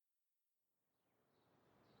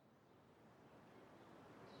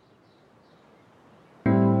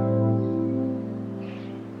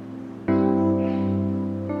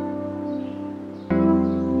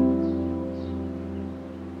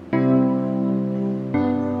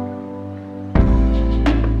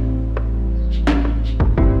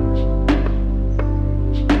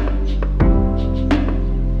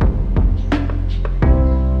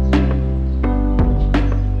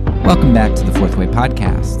Welcome back to the Fourth Way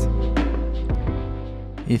Podcast.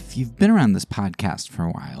 If you've been around this podcast for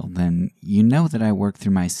a while, then you know that I work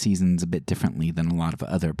through my seasons a bit differently than a lot of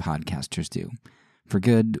other podcasters do, for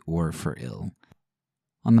good or for ill.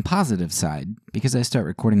 On the positive side, because I start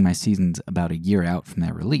recording my seasons about a year out from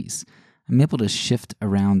their release, I'm able to shift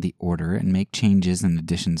around the order and make changes and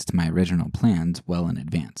additions to my original plans well in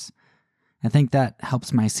advance. I think that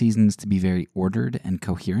helps my seasons to be very ordered and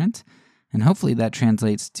coherent, and hopefully that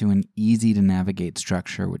translates to an easy-to-navigate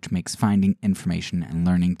structure which makes finding information and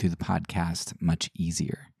learning through the podcast much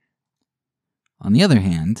easier. On the other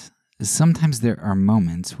hand, sometimes there are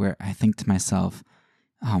moments where I think to myself,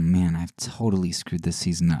 oh man, I've totally screwed this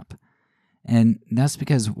season up. And that's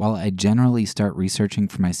because while I generally start researching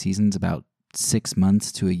for my seasons about 6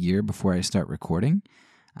 months to a year before I start recording,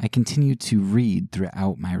 I continue to read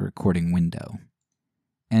throughout my recording window.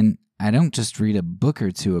 And I don't just read a book or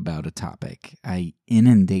two about a topic. I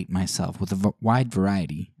inundate myself with a wide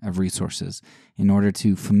variety of resources in order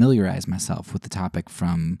to familiarize myself with the topic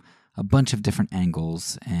from a bunch of different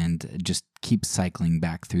angles and just keep cycling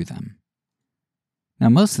back through them. Now,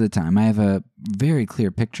 most of the time, I have a very clear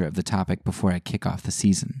picture of the topic before I kick off the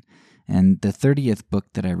season, and the 30th book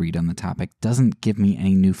that I read on the topic doesn't give me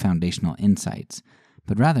any new foundational insights,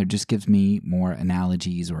 but rather just gives me more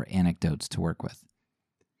analogies or anecdotes to work with.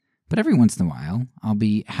 But every once in a while, I'll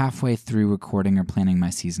be halfway through recording or planning my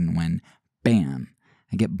season when, bam,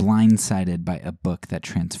 I get blindsided by a book that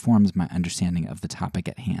transforms my understanding of the topic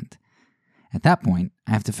at hand. At that point,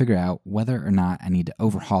 I have to figure out whether or not I need to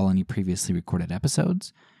overhaul any previously recorded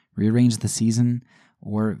episodes, rearrange the season,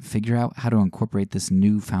 or figure out how to incorporate this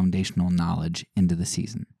new foundational knowledge into the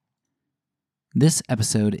season. This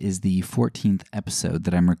episode is the 14th episode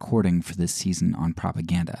that I'm recording for this season on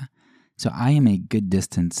propaganda. So I am a good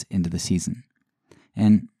distance into the season,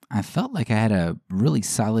 and I felt like I had a really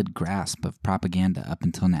solid grasp of propaganda up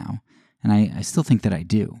until now, and I still think that I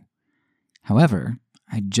do. However,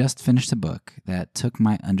 I just finished a book that took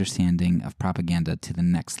my understanding of propaganda to the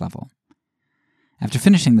next level. After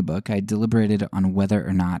finishing the book, I deliberated on whether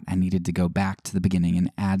or not I needed to go back to the beginning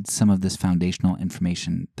and add some of this foundational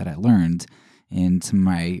information that I learned into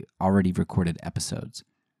my already recorded episodes.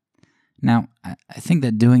 Now, I think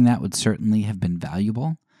that doing that would certainly have been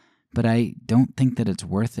valuable, but I don't think that it's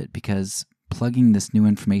worth it because plugging this new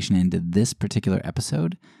information into this particular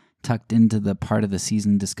episode, tucked into the part of the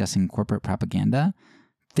season discussing corporate propaganda,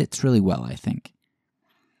 fits really well, I think.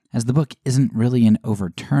 As the book isn't really an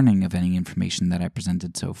overturning of any information that I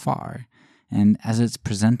presented so far, and as it's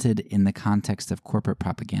presented in the context of corporate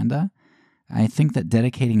propaganda, I think that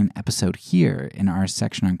dedicating an episode here in our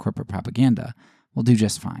section on corporate propaganda will do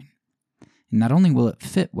just fine. Not only will it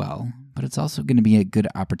fit well, but it's also going to be a good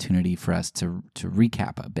opportunity for us to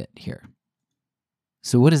recap a bit here.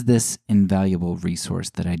 So what is this invaluable resource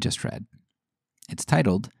that I just read? It's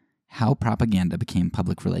titled How Propaganda Became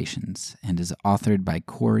Public Relations and is authored by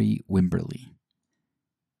Corey Wimberly.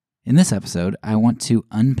 In this episode, I want to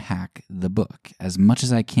unpack the book as much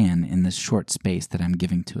as I can in this short space that I'm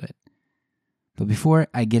giving to it. But before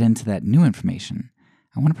I get into that new information,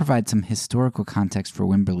 I want to provide some historical context for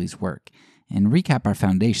Wimberly's work and recap our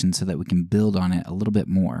foundation so that we can build on it a little bit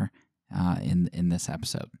more in this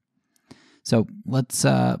episode. So let's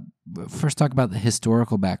first talk about the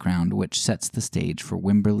historical background, which sets the stage for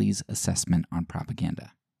Wimberly's assessment on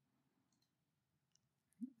propaganda.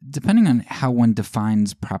 Depending on how one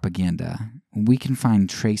defines propaganda, we can find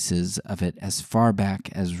traces of it as far back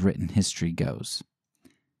as written history goes.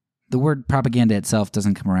 The word propaganda itself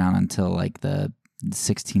doesn't come around until like the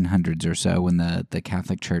 1600s or so when the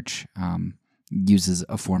Catholic Church uses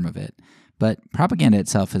a form of it. But propaganda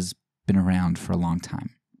itself has been around for a long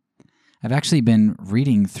time. I've actually been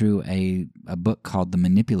reading through a book called The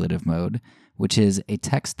Manipulative Mode, which is a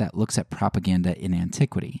text that looks at propaganda in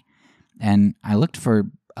antiquity. And I looked for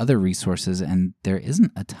other resources, and there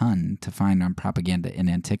isn't a ton to find on propaganda in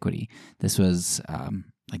antiquity. This was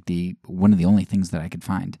one of the only things that I could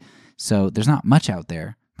find. So there's not much out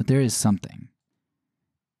there, but there is something.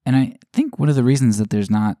 And I think one of the reasons that there's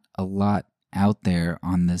not a lot out there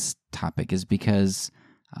on this topic is because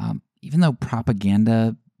even though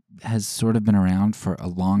propaganda has sort of been around for a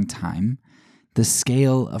long time, the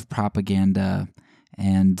scale of propaganda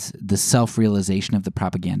and the self-realization of the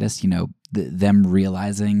propagandists, them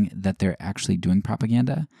realizing that they're actually doing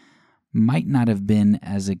propaganda, might not have been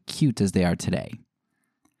as acute as they are today.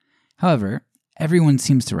 However, everyone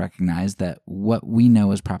seems to recognize that what we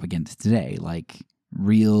know as propaganda today, like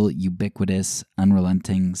real, ubiquitous,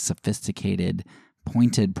 unrelenting, sophisticated,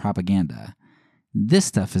 pointed propaganda, this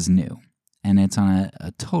stuff is new, and it's on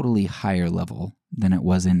a totally higher level than it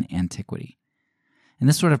was in antiquity. And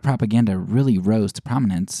this sort of propaganda really rose to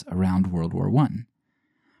prominence around World War I.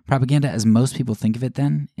 Propaganda, as most people think of it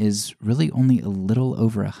then, is really only a little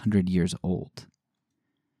over 100 years old.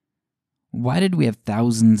 Why did we have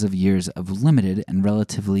thousands of years of limited and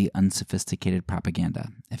relatively unsophisticated propaganda,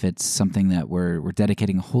 if it's something that we're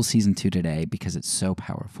dedicating a whole season to today because it's so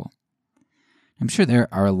powerful? I'm sure there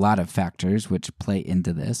are a lot of factors which play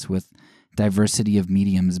into this, with diversity of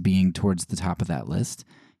mediums being towards the top of that list.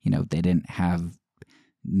 They didn't have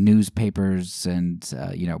newspapers and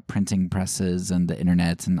printing presses and the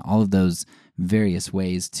internet and all of those various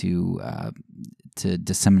ways to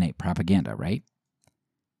disseminate propaganda, right?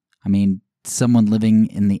 I mean, someone living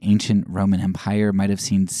in the ancient Roman Empire might have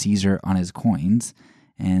seen Caesar on his coins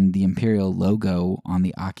and the imperial logo on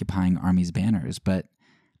the occupying army's banners, but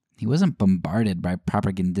he wasn't bombarded by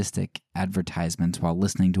propagandistic advertisements while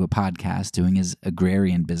listening to a podcast, doing his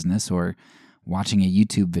agrarian business, or watching a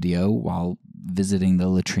YouTube video while visiting the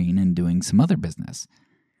latrine and doing some other business.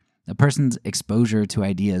 A person's exposure to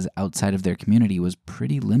ideas outside of their community was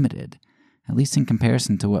pretty limited, at least in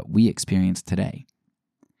comparison to what we experience today.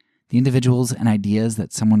 The individuals and ideas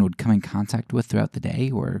that someone would come in contact with throughout the day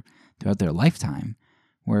or throughout their lifetime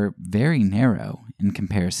were very narrow in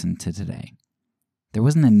comparison to today. There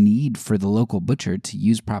wasn't a need for the local butcher to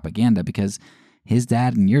use propaganda because his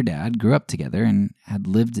dad and your dad grew up together and had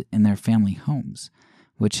lived in their family homes,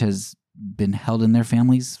 which has been held in their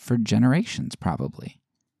families for generations, probably.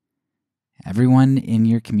 Everyone in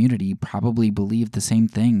your community probably believed the same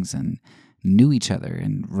things and knew each other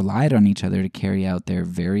and relied on each other to carry out their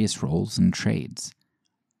various roles and trades.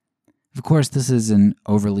 Of course, this is an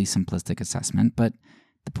overly simplistic assessment, but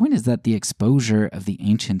the point is that the exposure of the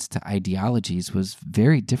ancients to ideologies was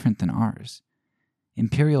very different than ours.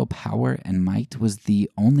 Imperial power and might was the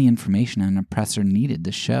only information an oppressor needed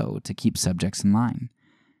to show to keep subjects in line.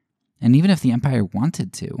 And even if the empire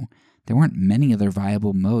wanted to, there weren't many other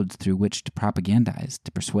viable modes through which to propagandize,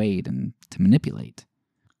 to persuade, and to manipulate.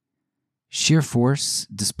 Sheer force,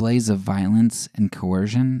 displays of violence, and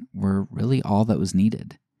coercion were really all that was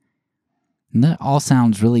needed. And that all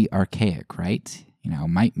sounds really archaic, right?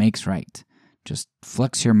 Might makes right. Just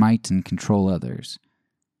flex your might and control others.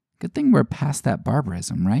 Good thing we're past that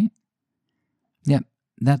barbarism, right? Yep,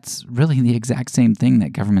 that's really the exact same thing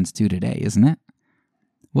that governments do today, isn't it?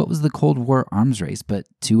 What was the Cold War arms race but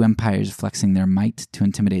two empires flexing their might to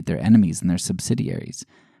intimidate their enemies and their subsidiaries,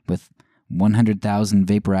 with 100,000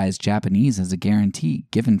 vaporized Japanese as a guarantee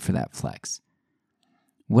given for that flex?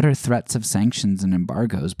 What are threats of sanctions and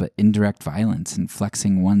embargoes but indirect violence and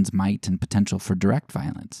flexing one's might and potential for direct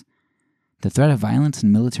violence? The threat of violence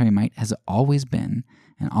and military might has always been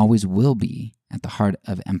and always will be at the heart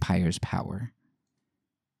of empire's power.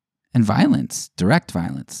 And violence, direct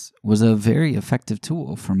violence, was a very effective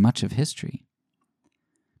tool for much of history.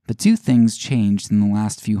 But two things changed in the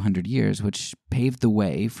last few hundred years which paved the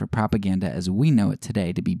way for propaganda as we know it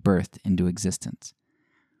today to be birthed into existence.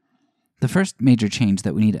 The first major change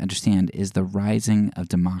that we need to understand is the rising of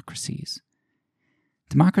democracies.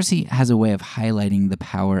 Democracy has a way of highlighting the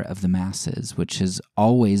power of the masses, which has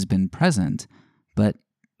always been present, but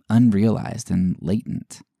unrealized and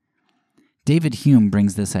latent. David Hume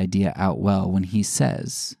brings this idea out well when he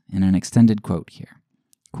says, in an extended quote here,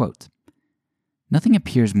 quote, "Nothing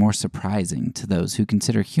appears more surprising to those who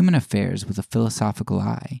consider human affairs with a philosophical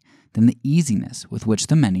eye than the easiness with which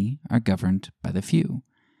the many are governed by the few,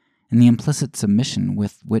 and the implicit submission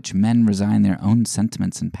with which men resign their own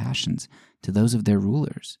sentiments and passions to those of their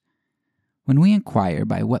rulers. When we inquire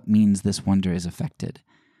by what means this wonder is effected,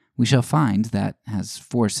 we shall find that, as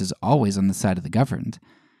force is always on the side of the governed,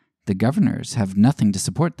 the governors have nothing to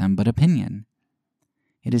support them but opinion.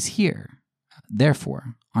 It is here,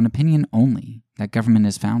 therefore, on opinion only, that government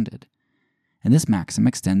is founded, and this maxim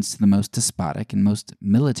extends to the most despotic and most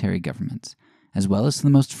military governments, as well as to the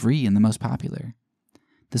most free and the most popular.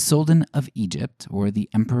 The Sultan of Egypt or the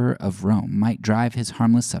Emperor of Rome might drive his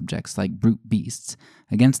harmless subjects like brute beasts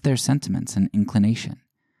against their sentiments and inclination,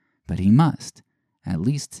 but he must, at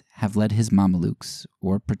least, have led his Mamelukes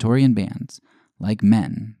or Praetorian bands like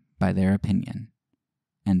men by their opinion."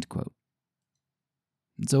 End quote.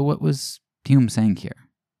 So what was Hume saying here?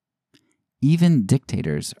 Even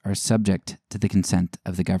dictators are subject to the consent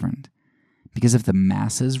of the governed, because if the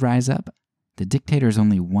masses rise up, the dictator is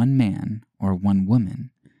only one man or one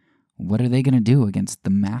woman. What are they going to do against the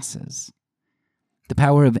masses? The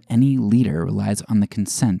power of any leader relies on the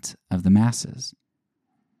consent of the masses.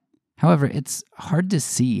 However, it's hard to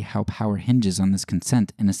see how power hinges on this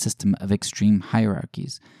consent in a system of extreme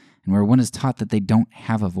hierarchies, and where one is taught that they don't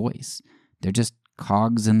have a voice. They're just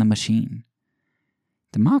cogs in the machine.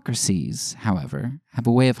 Democracies, however, have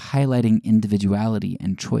a way of highlighting individuality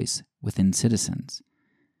and choice within citizens.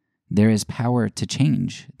 There is power to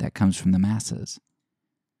change that comes from the masses.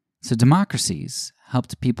 So democracies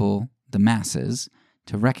helped people, the masses,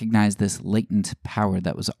 to recognize this latent power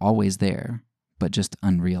that was always there, but just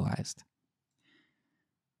unrealized.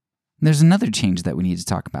 There's another change that we need to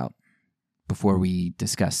talk about before we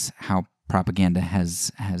discuss how propaganda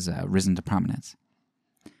has risen to prominence.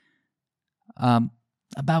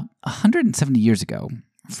 About 170 years ago,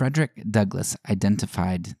 Frederick Douglass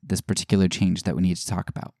identified this particular change that we need to talk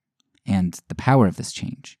about and the power of this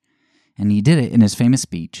change. And he did it in his famous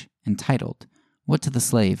speech entitled, "What to the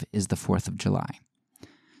Slave is the 4th of July?"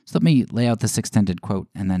 So let me lay out this extended quote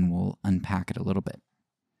and then we'll unpack it a little bit.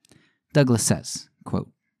 Douglass says,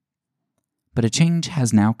 quote, "But a change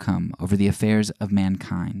has now come over the affairs of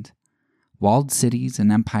mankind. Walled cities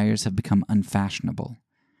and empires have become unfashionable.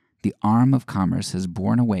 The arm of commerce has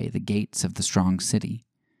borne away the gates of the strong city.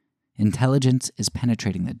 Intelligence is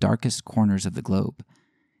penetrating the darkest corners of the globe.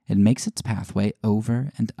 It makes its pathway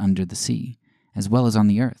over and under the sea, as well as on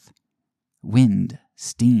the earth. Wind,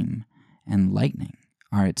 steam, and lightning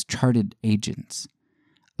are its charted agents.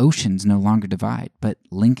 Oceans no longer divide, but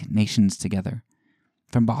link nations together.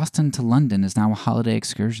 From Boston to London is now a holiday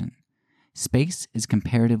excursion. Space is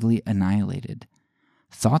comparatively annihilated.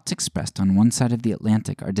 Thoughts expressed on one side of the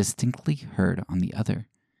Atlantic are distinctly heard on the other.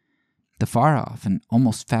 The far-off and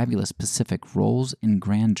almost fabulous Pacific rolls in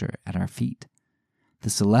grandeur at our feet. The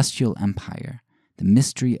celestial empire, the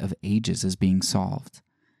mystery of ages is being solved.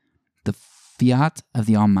 The fiat of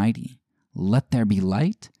the Almighty, 'Let there be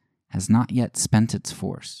light,' has not yet spent its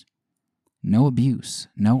force. No abuse,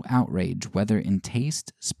 no outrage, whether in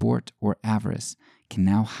taste, sport, or avarice, can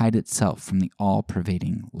now hide itself from the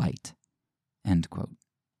all-pervading light." End quote.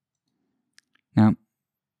 Now,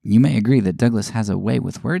 you may agree that Douglass has a way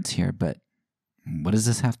with words here, but what does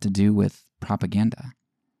this have to do with propaganda?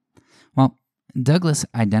 Well, Douglass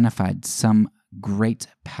identified some great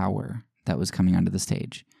power that was coming onto the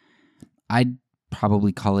stage. I'd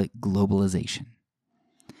probably call it globalization.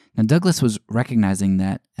 Now, Douglass was recognizing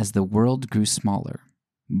that as the world grew smaller,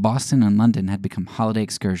 Boston and London had become holiday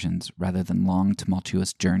excursions rather than long,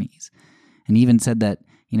 tumultuous journeys. And he even said that,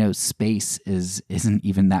 space isn't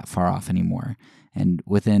even that far off anymore. And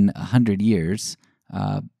within 100 years,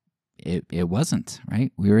 it wasn't,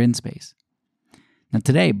 right? We were in space. Now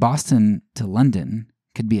today, Boston to London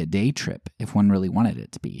could be a day trip if one really wanted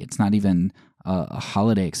it to be. It's not even a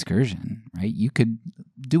holiday excursion, right? You could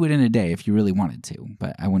do it in a day if you really wanted to,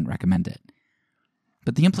 but I wouldn't recommend it.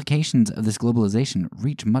 But the implications of this globalization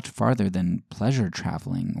reach much farther than pleasure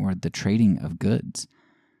traveling or the trading of goods.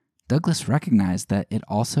 Douglass recognized that it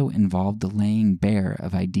also involved the laying bare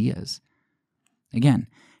of ideas. Again,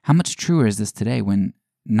 how much truer is this today when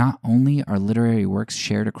not only are literary works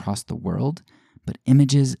shared across the world, but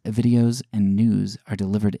images, videos, and news are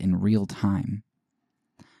delivered in real time?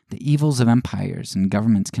 The evils of empires and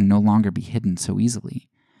governments can no longer be hidden so easily.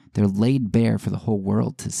 They're laid bare for the whole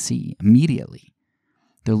world to see immediately.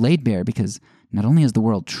 They're laid bare because not only has the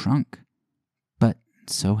world shrunk, but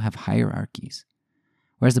so have hierarchies.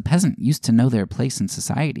 Whereas the peasant used to know their place in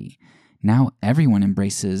society, now everyone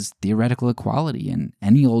embraces theoretical equality, and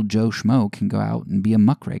any old Joe Schmo can go out and be a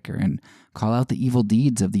muckraker and call out the evil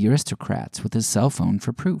deeds of the aristocrats with his cell phone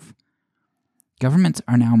for proof. Governments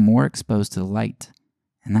are now more exposed to the light,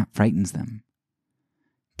 and that frightens them.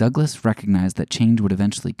 Douglass recognized that change would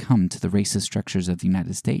eventually come to the racist structures of the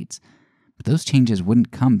United States, but those changes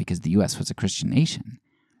wouldn't come because the U.S. was a Christian nation.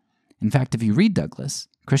 In fact, if you read Douglass,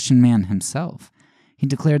 Christian man himself, he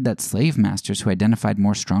declared that slave masters who identified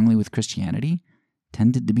more strongly with Christianity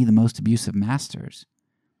tended to be the most abusive masters.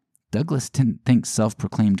 Douglass didn't think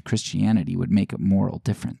self-proclaimed Christianity would make a moral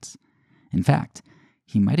difference. In fact,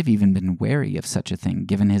 he might have even been wary of such a thing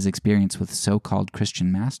given his experience with so-called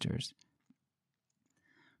Christian masters.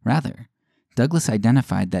 Rather, Douglass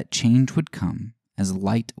identified that change would come as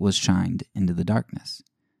light was shined into the darkness.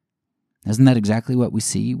 Isn't that exactly what we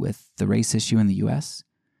see with the race issue in the U.S.?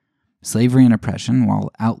 Slavery and oppression, while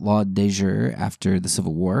outlawed de jure after the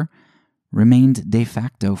Civil War, remained de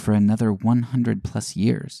facto for another 100-plus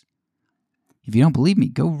years. If you don't believe me,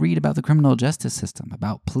 go read about the criminal justice system,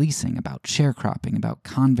 about policing, about sharecropping, about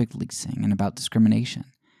convict leasing, and about discrimination.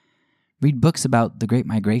 Read books about the Great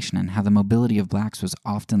Migration and how the mobility of blacks was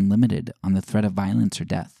often limited on the threat of violence or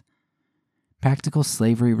death. Practical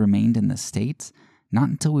slavery remained in the States not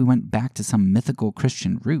until we went back to some mythical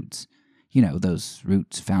Christian roots. Those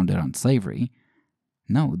roots founded on slavery.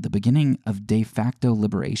 No, the beginning of de facto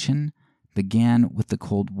liberation began with the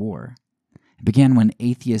Cold War. It began when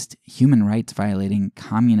atheist, human rights violating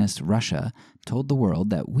communist Russia told the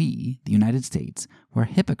world that we, the United States, were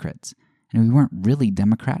hypocrites and we weren't really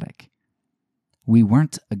democratic. We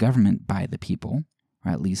weren't a government by the people,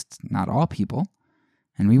 or at least not all people,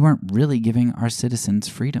 and we weren't really giving our citizens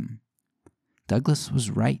freedom. Douglas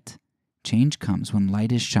was right. Change comes when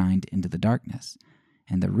light is shined into the darkness,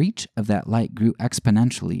 and the reach of that light grew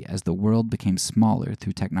exponentially as the world became smaller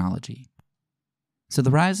through technology. So the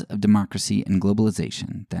rise of democracy and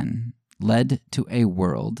globalization, then, led to a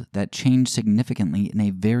world that changed significantly in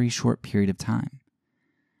a very short period of time.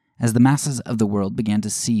 As the masses of the world began to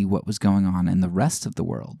see what was going on in the rest of the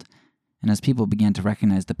world, and as people began to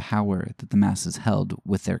recognize the power that the masses held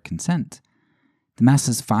with their consent, the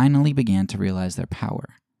masses finally began to realize their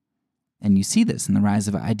power. And you see this in the rise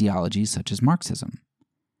of ideologies such as Marxism.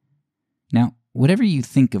 Now, whatever you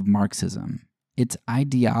think of Marxism, its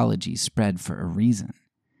ideology spread for a reason.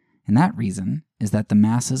 And that reason is that the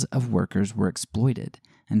masses of workers were exploited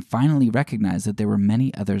and finally recognized that there were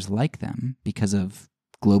many others like them because of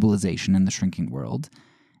globalization and the shrinking world.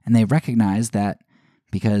 And they recognized that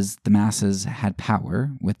because the masses had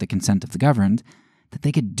power with the consent of the governed, that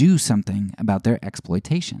they could do something about their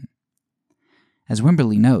exploitation. As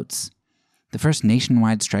Wimberly notes, the first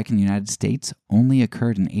nationwide strike in the United States only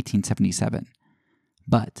occurred in 1877,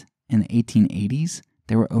 but in the 1880s,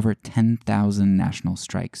 there were over 10,000 national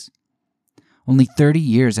strikes. Only 30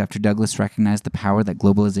 years after Douglas recognized the power that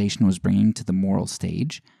globalization was bringing to the moral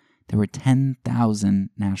stage, there were 10,000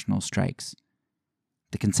 national strikes.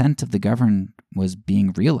 The consent of the governed was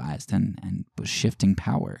being realized and was shifting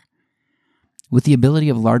power. With the ability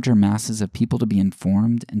of larger masses of people to be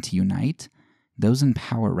informed and to unite, those in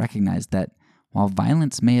power recognized that while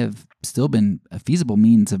violence may have still been a feasible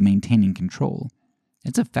means of maintaining control,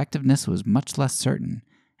 its effectiveness was much less certain,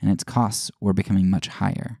 and its costs were becoming much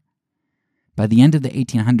higher. By the end of the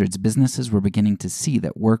 1800s, businesses were beginning to see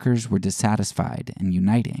that workers were dissatisfied and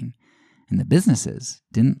uniting, and the businesses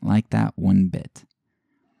didn't like that one bit.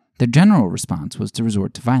 Their general response was to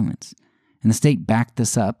resort to violence, and the state backed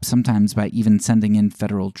this up, sometimes by even sending in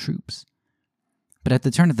federal troops. But at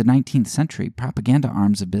the turn of the 19th century, propaganda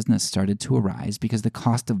arms of business started to arise because the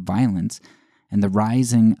cost of violence and the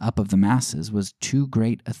rising up of the masses was too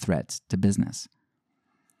great a threat to business.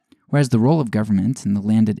 Whereas the role of government and the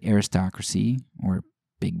landed aristocracy, or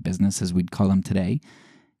big business as we'd call them today,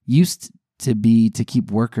 used to be to keep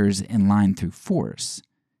workers in line through force,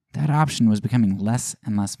 that option was becoming less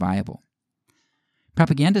and less viable.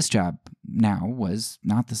 Propaganda's job now was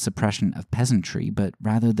not the suppression of peasantry, but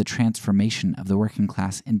rather the transformation of the working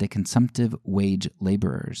class into consumptive wage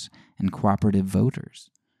laborers and cooperative voters.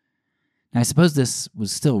 Now, I suppose this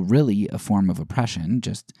was still really a form of oppression,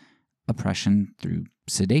 just oppression through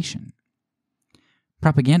sedation.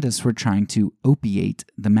 Propagandists were trying to opiate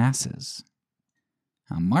the masses.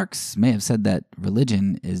 Marx may have said that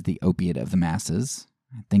religion is the opiate of the masses.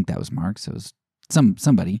 I think that was Marx. It was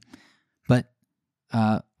somebody. But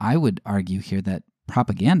I would argue here that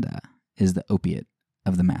propaganda is the opiate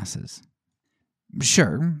of the masses.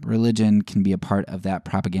 Sure, religion can be a part of that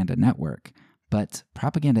propaganda network, but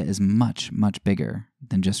propaganda is much, much bigger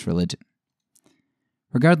than just religion.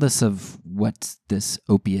 Regardless of what this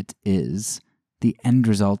opiate is, the end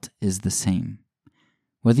result is the same.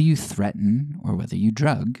 Whether you threaten or whether you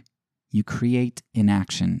drug, you create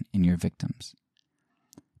inaction in your victims.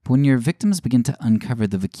 But when your victims begin to uncover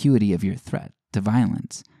the vacuity of your threat to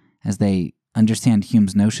violence, as they understand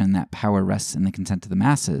Hume's notion that power rests in the consent of the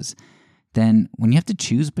masses, then when you have to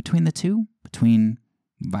choose between the two, between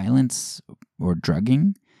violence or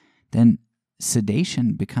drugging, then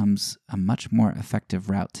sedation becomes a much more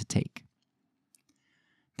effective route to take.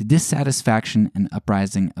 The dissatisfaction and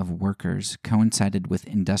uprising of workers coincided with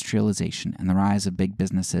industrialization and the rise of big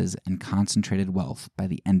businesses and concentrated wealth by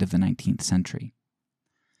the end of the 19th century.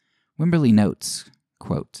 Wimberly notes,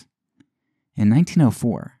 quote, "In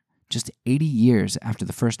 1904, just 80 years after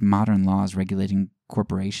the first modern laws regulating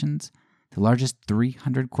corporations, the largest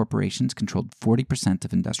 300 corporations controlled 40%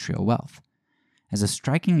 of industrial wealth. As a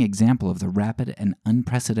striking example of the rapid and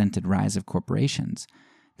unprecedented rise of corporations,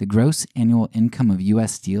 the gross annual income of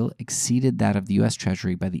U.S. Steel exceeded that of the U.S.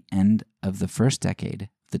 Treasury by the end of the first decade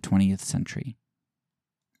of the 20th century."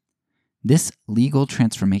 This legal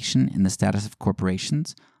transformation in the status of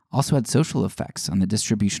corporations also had social effects on the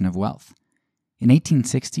distribution of wealth. In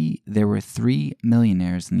 1860, there were 3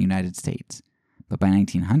 millionaires in the United States, but by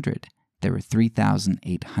 1900, there were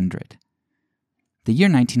 3,800. The year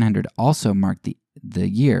 1900 also marked the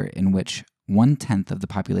year in which 1/10 of the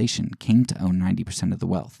population came to own 90% of the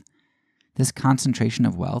wealth. This concentration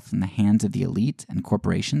of wealth in the hands of the elite and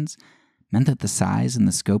corporations meant that the size and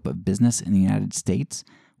the scope of business in the United States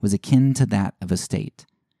was akin to that of a state.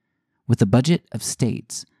 With the budget of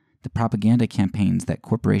states, the propaganda campaigns that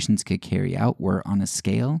corporations could carry out were on a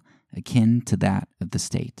scale akin to that of the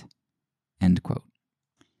state. End quote.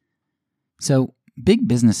 So, big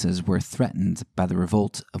businesses were threatened by the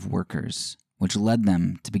revolt of workers, which led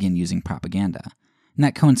them to begin using propaganda. And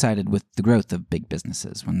that coincided with the growth of big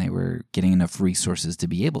businesses when they were getting enough resources to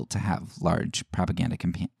be able to have large propaganda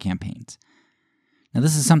campaigns. Now,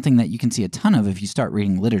 this is something that you can see a ton of if you start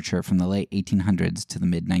reading literature from the late 1800s to the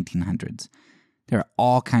mid-1900s. There are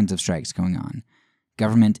all kinds of strikes going on.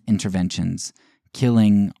 Government interventions,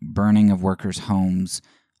 killing, burning of workers' homes,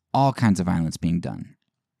 all kinds of violence being done.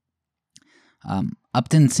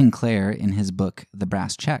 Upton Sinclair, in his book The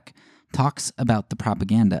Brass Check, talks about the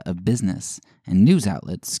propaganda of business and news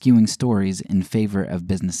outlets skewing stories in favor of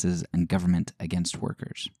businesses and government against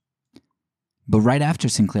workers. But right after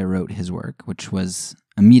Sinclair wrote his work, which was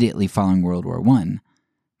immediately following World War I,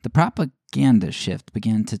 the propaganda shift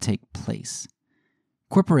began to take place.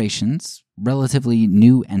 Corporations, relatively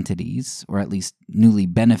new entities, or at least newly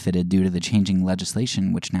benefited due to the changing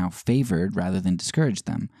legislation which now favored rather than discouraged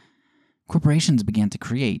them, corporations began to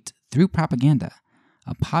create, through propaganda,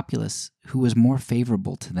 a populace who was more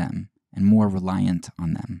favorable to them and more reliant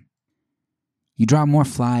on them. You draw more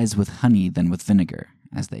flies with honey than with vinegar,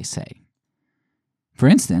 as they say. For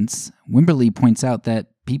instance, Wimberly points out that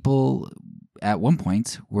people at one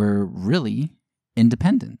point were really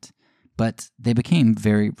independent, but they became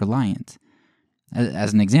very reliant.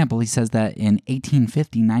 As an example, he says that in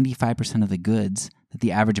 1850, 95% of the goods that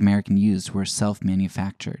the average American used were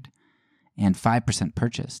self-manufactured and 5%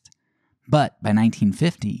 purchased. But by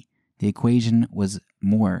 1950, the equation was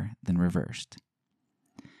more than reversed.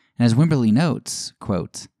 And as Wimberly notes,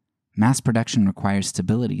 quote, mass production requires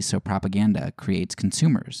stability, so propaganda creates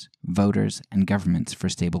consumers, voters, and governments for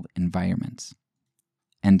stable environments.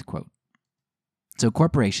 End quote. So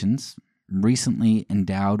corporations, recently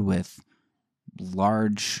endowed with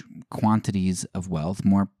large quantities of wealth,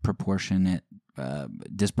 more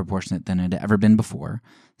disproportionate than it had ever been before,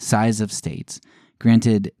 size of states,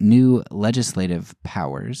 granted new legislative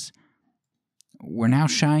powers, we're now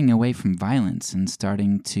shying away from violence and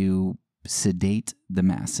starting to sedate the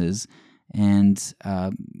masses and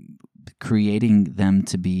creating them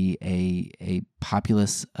to be a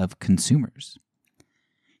populace of consumers.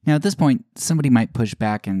 Now, at this point, somebody might push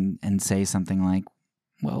back and say something like,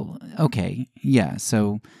 well, okay, yeah,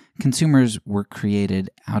 so consumers were created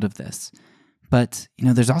out of this. But,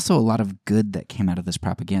 there's also a lot of good that came out of this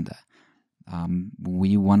propaganda.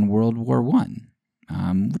 We won World War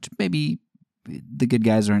I, which maybe the good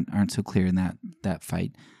guys aren't so clear in that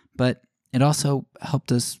fight. But it also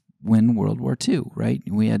helped us win World War II, right?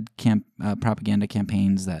 We had propaganda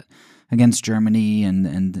campaigns that against Germany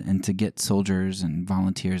and to get soldiers and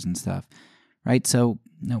volunteers and stuff, right? So,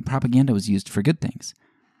 propaganda was used for good things.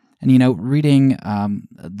 And, reading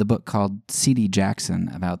the book called C.D. Jackson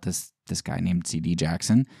about this guy named C.D.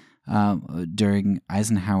 Jackson during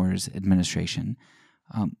Eisenhower's administration,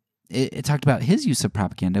 it talked about his use of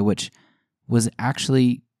propaganda, which was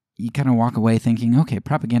actually, you kind of walk away thinking, okay,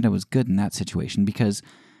 propaganda was good in that situation because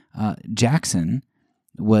Jackson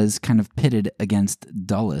was kind of pitted against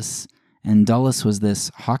Dulles, and Dulles was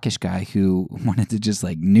this hawkish guy who wanted to just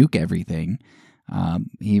nuke everything.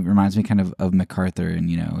 He reminds me kind of MacArthur and,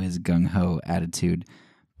 his gung-ho attitude.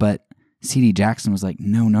 But C.D. Jackson was like,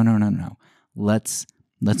 no. Let's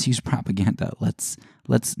use propaganda. Let's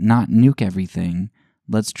not nuke everything.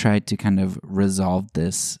 Let's try to kind of resolve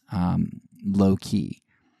this low key.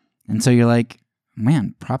 And so you're like,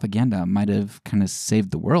 man, propaganda might have kind of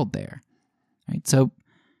saved the world there, right? So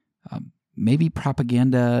maybe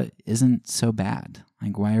propaganda isn't so bad.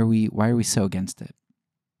 Why are we so against it?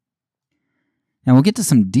 Now, we'll get to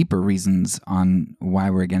some deeper reasons on why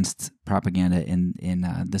we're against propaganda in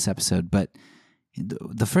this episode, but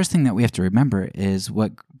the first thing that we have to remember is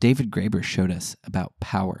what David Graeber showed us about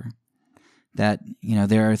power, that,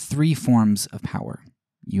 there are three forms of power.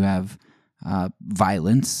 You have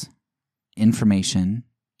violence, information,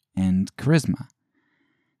 and charisma.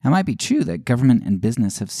 Now, it might be true that government and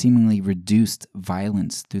business have seemingly reduced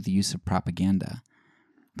violence through the use of propaganda,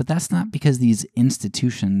 but that's not because these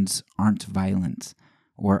institutions aren't violent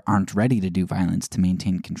or aren't ready to do violence to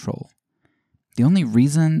maintain control. The only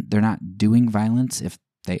reason they're not doing violence, if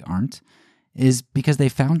they aren't, is because they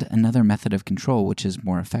found another method of control which is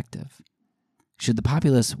more effective. Should the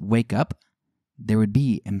populace wake up, there would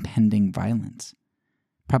be impending violence.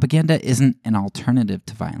 Propaganda isn't an alternative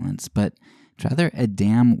to violence, but rather a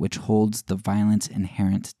dam which holds the violence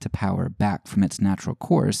inherent to power back from its natural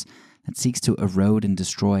course that seeks to erode and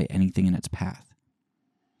destroy anything in its path.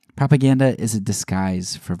 Propaganda is a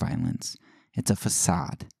disguise for violence. It's a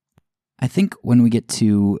facade. I think when we get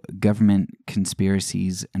to government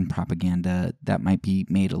conspiracies and propaganda, that might be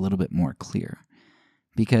made a little bit more clear.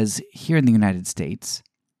 Because here in the United States,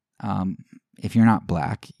 if you're not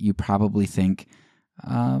black, you probably think,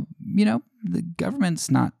 the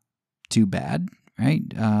government's not too bad, right?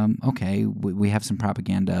 Okay, we have some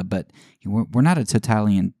propaganda, but we're not a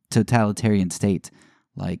totalitarian state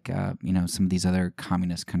like some of these other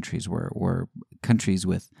communist countries were countries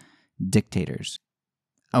with dictators.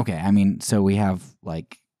 Okay, I mean, so we have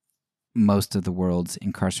like most of the world's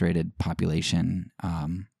incarcerated population,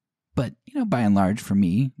 but by and large, for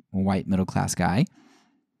me, a white middle class guy,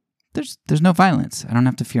 there's no violence. I don't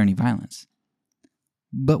have to fear any violence.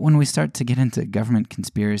 But when we start to get into government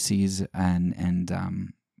conspiracies and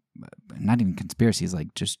not even conspiracies,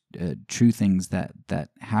 like just true things that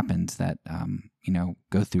happened that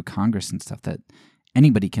go through Congress and stuff that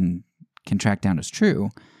anybody can track down as true,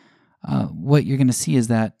 what you're going to see is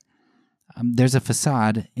that there's a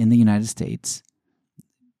facade in the United States.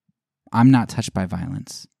 I'm not touched by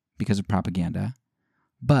violence because of propaganda,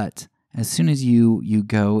 but as soon as you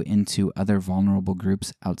go into other vulnerable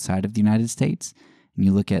groups outside of the United States, and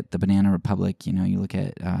you look at the Banana Republic, you look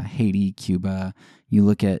at Haiti, Cuba, you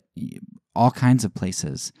look at all kinds of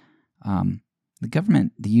places, the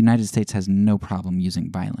United States has no problem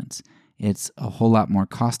using violence. It's a whole lot more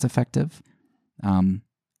cost effective, and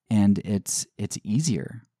it's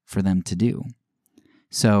easier for them to do.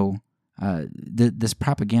 So this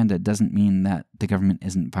propaganda doesn't mean that the government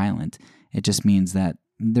isn't violent. It just means that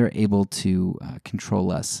they're able to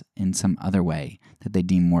control us in some other way that they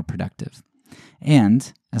deem more productive.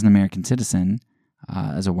 And as an American citizen,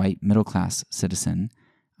 as a white middle-class citizen,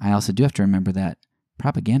 I also do have to remember that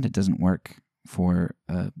propaganda doesn't work for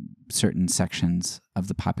certain sections of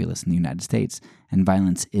the populace in the United States, and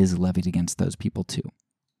violence is levied against those people too.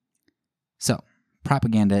 So,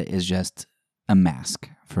 propaganda is just a mask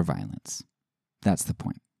for violence. That's the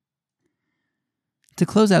point. To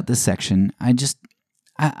close out this section,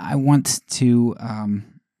 I want to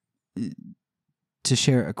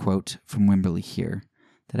share a quote from Wimberly here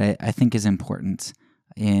that I think is important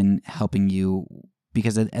in helping you,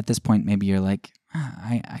 because at this point maybe you're like,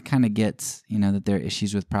 I kind of get that there are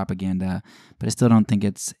issues with propaganda, but I still don't think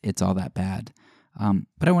it's all that bad.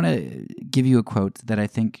 But I want to give you a quote that I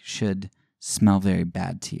think should smell very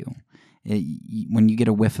bad to you. When you get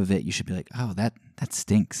a whiff of it, you should be like, oh, that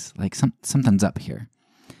stinks. Like something's up here.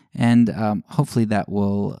 And hopefully that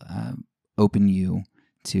will open you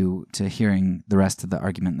to hearing the rest of the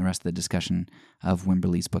argument and the rest of the discussion of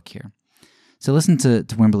Wimberly's book here. So listen to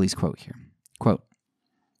Wimberly's quote here. Quote,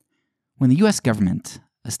 "When the U.S. government,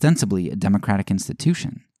 ostensibly a democratic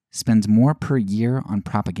institution, spends more per year on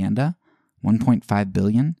propaganda, $1.5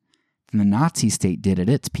 billion, than the Nazi state did at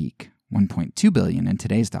its peak, $1.2 billion in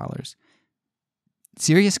today's dollars,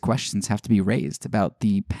 serious questions have to be raised about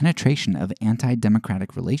the penetration of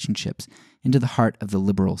anti-democratic relationships into the heart of the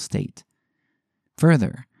liberal state.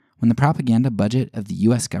 Further, when the propaganda budget of the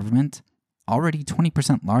U.S. government, already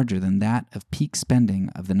 20% larger than that of peak spending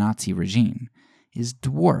of the Nazi regime, is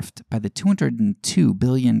dwarfed by the $202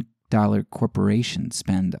 billion corporation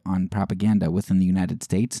spend on propaganda within the United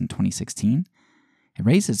States in 2016, it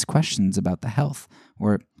raises questions about the health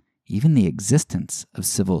or even the existence of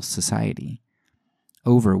civil society.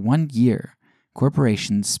 Over 1 year,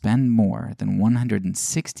 corporations spend more than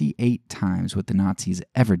 168 times what the Nazis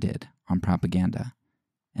ever did on propaganda."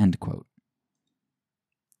 End quote.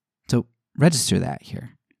 So register that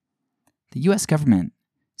here. The U.S. government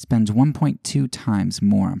spends 1.2 times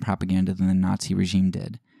more on propaganda than the Nazi regime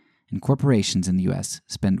did, and corporations in the U.S.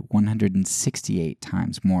 spend 168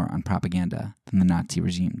 times more on propaganda than the Nazi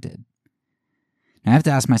regime did. Now I have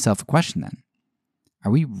to ask myself a question then.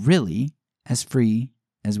 Are we really as free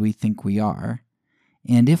as we think we are?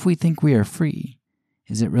 And if we think we are free,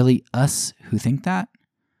 is it really us who think that?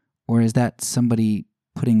 Or is that somebody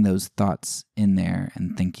putting those thoughts in there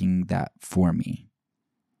and thinking that for me?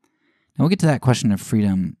 Now we'll get to that question of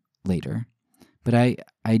freedom later, but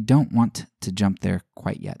I don't want to jump there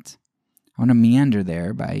quite yet. I want to meander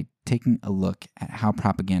there by taking a look at how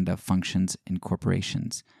propaganda functions in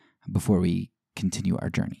corporations before we continue our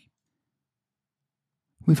journey.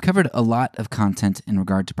 We've covered a lot of content in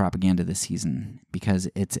regard to propaganda this season because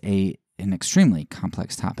it's an extremely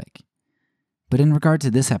complex topic. But in regard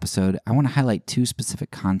to this episode, I want to highlight two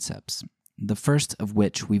specific concepts, the first of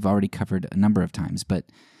which we've already covered a number of times, but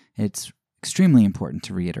it's extremely important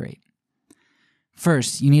to reiterate.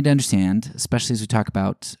 First, you need to understand, especially as we talk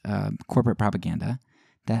about corporate propaganda,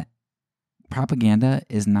 that propaganda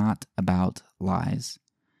is not about lies.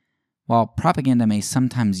 While propaganda may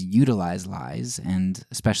sometimes utilize lies, and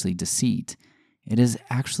especially deceit, it is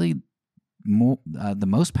actually the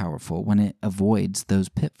most powerful when it avoids those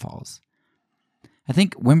pitfalls. I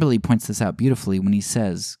think Wimberly points this out beautifully when he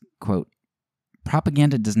says, quote,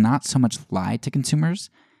 "Propaganda does not so much lie to consumers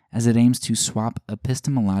as it aims to swap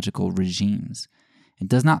epistemological regimes. It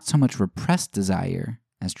does not so much repress desire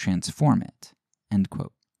as transform it." End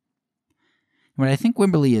quote. What I think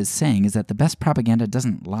Wimberly is saying is that the best propaganda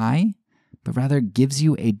doesn't lie, but rather gives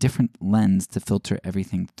you a different lens to filter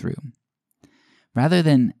everything through. Rather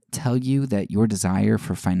than tell you that your desire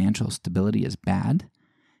for financial stability is bad,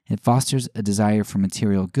 it fosters a desire for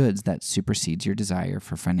material goods that supersedes your desire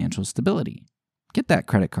for financial stability. Get that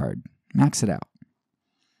credit card. Max it out.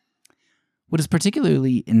 What is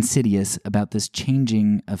particularly insidious about this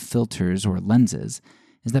changing of filters or lenses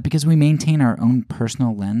is that because we maintain our own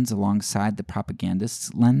personal lens alongside the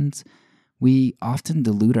propagandist's lens, we often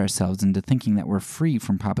delude ourselves into thinking that we're free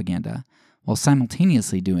from propaganda while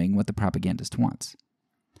simultaneously doing what the propagandist wants.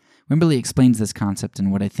 Wimberly explains this concept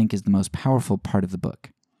in what I think is the most powerful part of the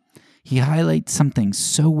book. He highlights something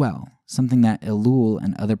so well, something that Ellul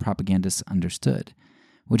and other propagandists understood,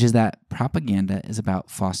 which is that propaganda is about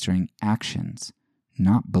fostering actions,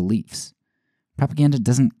 not beliefs. Propaganda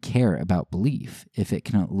doesn't care about belief if it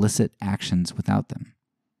can elicit actions without them.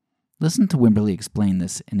 Listen to Wimberly explain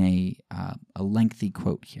this in a lengthy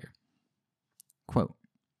quote here. Quote,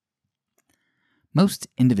 "Most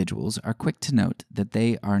individuals are quick to note that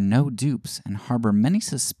they are no dupes and harbor many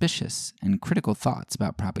suspicious and critical thoughts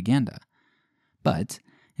about propaganda. But,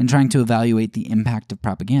 in trying to evaluate the impact of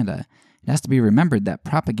propaganda, it has to be remembered that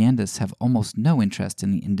propagandists have almost no interest in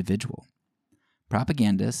the individual.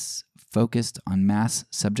 Propagandists focused on mass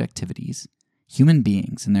subjectivities, human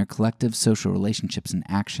beings and their collective social relationships and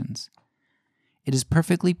actions. It is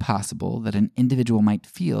perfectly possible that an individual might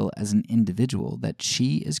feel as an individual that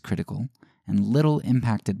she is critical and little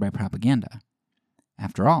impacted by propaganda.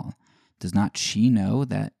 After all, does not she know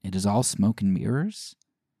that it is all smoke and mirrors?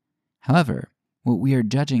 However, what we are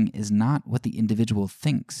judging is not what the individual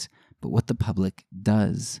thinks, but what the public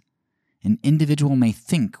does. An individual may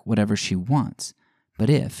think whatever she wants, but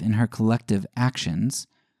if, in her collective actions,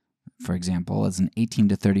 for example, as an 18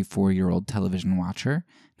 to 34-year-old television watcher,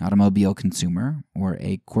 an automobile consumer, or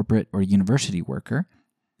a corporate or university worker,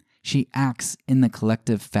 she acts in the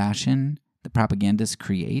collective fashion the propagandists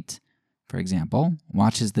create, for example,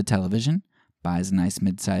 watches the television, buys a nice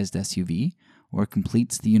mid-sized SUV, or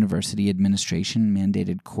completes the university administration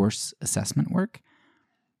mandated course assessment work,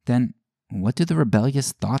 then what do the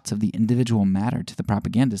rebellious thoughts of the individual matter to the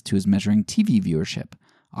propagandist who is measuring TV viewership,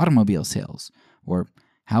 automobile sales, or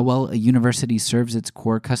how well a university serves its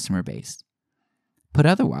core customer base? Put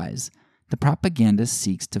otherwise, the propagandist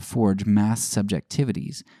seeks to forge mass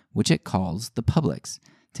subjectivities, which it calls the public's,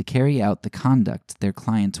 to carry out the conduct their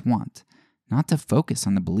clients want, not to focus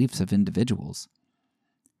on the beliefs of individuals.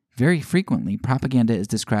 Very frequently, propaganda is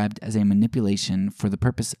described as a manipulation for the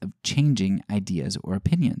purpose of changing ideas or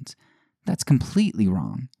opinions. That's completely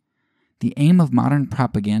wrong. The aim of modern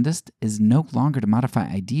propagandists is no longer to modify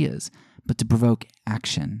ideas, but to provoke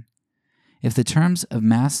action. If the terms of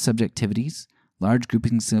mass subjectivities, large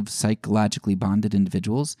groupings of psychologically bonded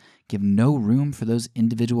individuals, give no room for those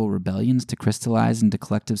individual rebellions to crystallize into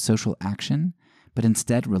collective social action, but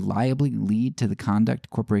instead reliably lead to the conduct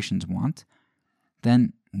corporations want,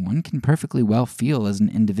 then one can perfectly well feel as an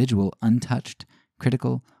individual untouched,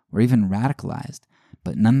 critical, or even radicalized,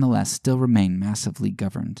 but nonetheless still remain massively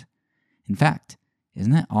governed. In fact,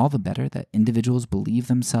 isn't it all the better that individuals believe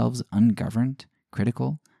themselves ungoverned,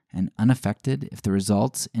 critical, and unaffected if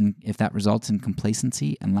that results in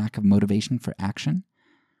complacency and lack of motivation for action?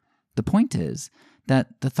 The point is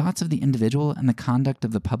that the thoughts of the individual and the conduct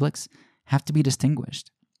of the publics have to be distinguished.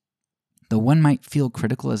 Though one might feel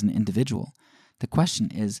critical as an individual, the question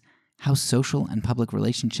is how social and public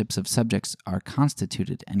relationships of subjects are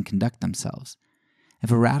constituted and conduct themselves. If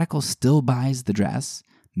a radical still buys the dress,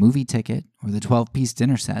 movie ticket, or the 12-piece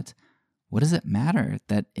dinner set, what does it matter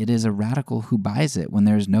that it is a radical who buys it when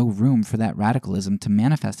there is no room for that radicalism to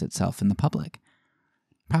manifest itself in the public?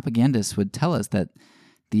 Propagandists would tell us that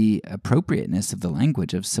the appropriateness of the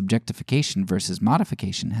language of subjectification versus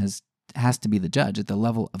modification has to be the judge at the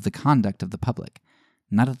level of the conduct of the public,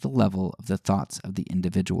 not at the level of the thoughts of the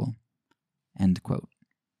individual. End quote.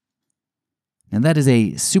 Now that is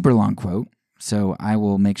a super long quote, so I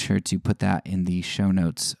will make sure to put that in the show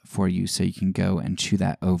notes for you so you can go and chew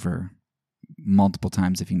that over multiple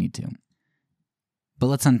times if you need to. But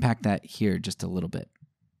let's unpack that here just a little bit.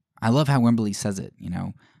 I love how Wimberly says it,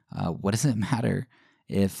 What does it matter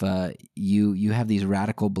if you have these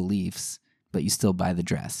radical beliefs, but you still buy the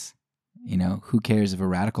dress? Who cares if a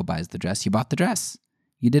radical buys the dress? You bought the dress.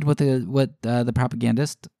 You did what the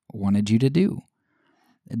propagandist wanted you to do.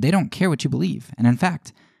 They don't care what you believe. And in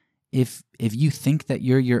fact, if you think that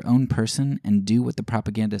you're your own person and do what the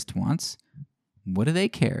propagandist wants, what do they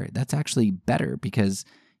care? That's actually better, because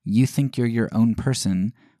you think you're your own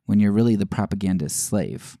person when you're really the propagandist's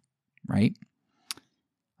slave, right?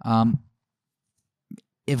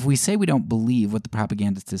 If we say we don't believe what the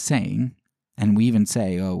propagandist is saying, and we even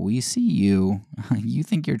say, "Oh, we see you. You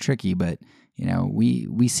think you're tricky, but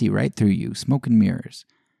we see right through you, smoke and mirrors."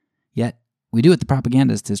 Yet we do what the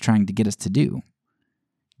propagandist is trying to get us to do.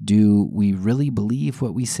 Do we really believe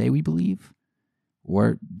what we say we believe?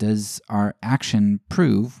 Or does our action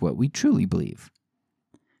prove what we truly believe?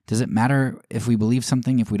 Does it matter if we believe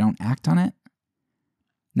something if we don't act on it?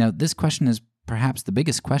 Now, this question is perhaps the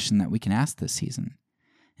biggest question that we can ask this season.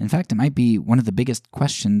 In fact, it might be one of the biggest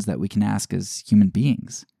questions that we can ask as human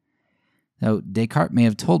beings. Now, Descartes may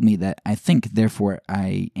have told me that I think, therefore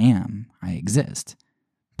I am, I exist.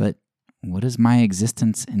 But what does my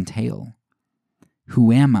existence entail?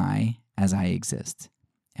 Who am I as I exist?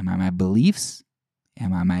 Am I my beliefs?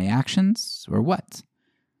 Am I my actions? Or what?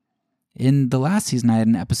 In the last season, I had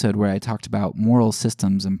an episode where I talked about moral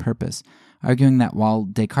systems and purpose, arguing that while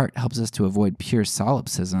Descartes helps us to avoid pure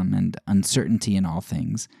solipsism and uncertainty in all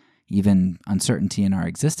things, even uncertainty in our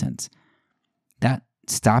existence, that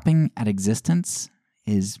stopping at existence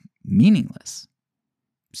is meaningless.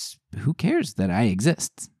 Who cares that I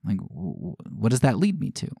exist? What does that lead me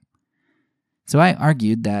to? So I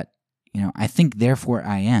argued that, I think, therefore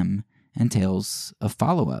I am entails a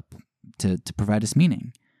follow-up to provide us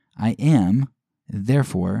meaning. I am,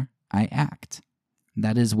 therefore I act.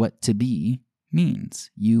 That is what to be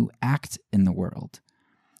means. You act in the world.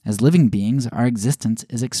 As living beings, our existence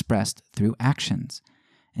is expressed through actions,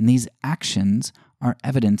 and these actions are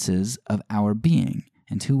evidences of our being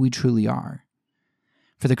and who we truly are.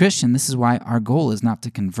 For the Christian, this is why our goal is not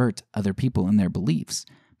to convert other people in their beliefs,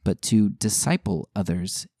 but to disciple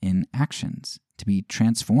others in actions, to be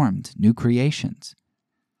transformed, new creations.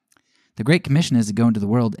 The Great Commission is to go into the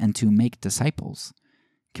world and to make disciples,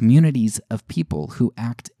 communities of people who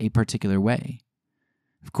act a particular way.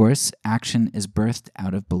 Of course, action is birthed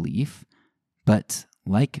out of belief, but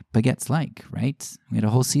like begets like, right? We had a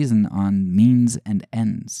whole season on means and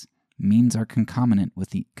ends. Means are concomitant with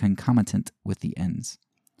the ends.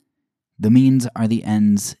 The means are the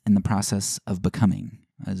ends in the process of becoming,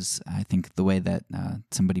 as I think the way that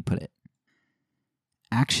somebody put it.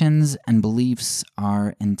 Actions and beliefs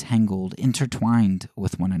are entangled, intertwined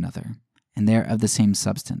with one another, and they are of the same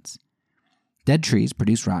substance. Dead trees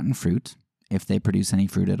produce rotten fruit, if they produce any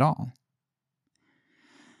fruit at all.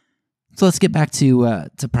 So let's get back to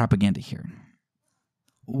propaganda here.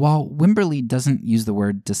 While Wimberly doesn't use the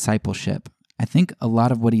word discipleship, I think a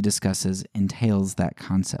lot of what he discusses entails that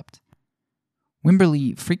concept.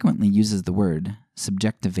 Wimberly frequently uses the word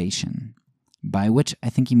subjectivation, by which I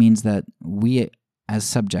think he means that we as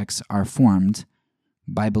subjects are formed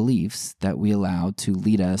by beliefs that we allow to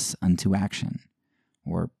lead us unto action,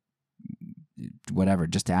 or whatever,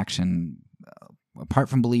 just action apart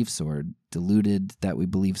from beliefs, or deluded that we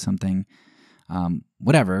believe something,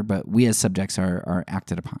 whatever, but we as subjects are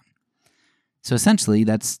acted upon. So essentially,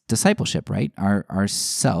 that's discipleship, right? Our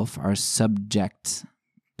subject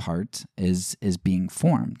part is being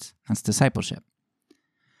formed. That's discipleship.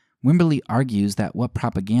 Wimberly argues that what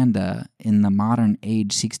propaganda in the modern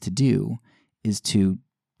age seeks to do is to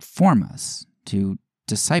form us, to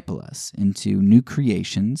disciple us into new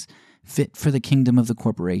creations fit for the kingdom of the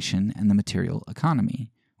corporation and the material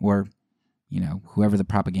economy, or, whoever the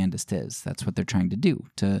propagandist is. That's what they're trying to do,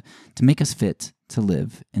 to make us fit to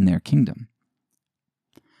live in their kingdom.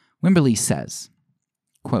 Wimberly says,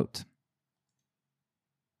 quote,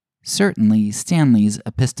 "Certainly Stanley's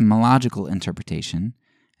epistemological interpretation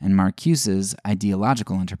and Marcuse's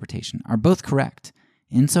ideological interpretation are both correct,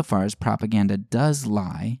 insofar as propaganda does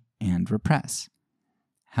lie and repress.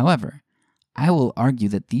 However, I will argue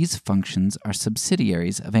that these functions are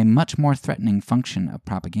subsidiaries of a much more threatening function of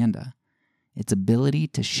propaganda, its ability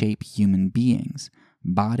to shape human beings,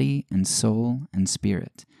 body and soul and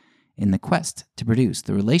spirit, in the quest to produce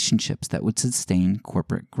the relationships that would sustain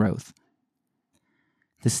corporate growth.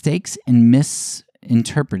 The stakes in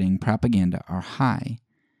misinterpreting propaganda are high.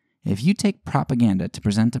 If you take propaganda to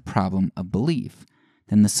present a problem of belief,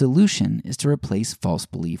 then the solution is to replace false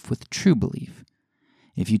belief with true belief.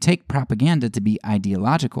 If you take propaganda to be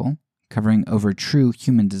ideological, covering over true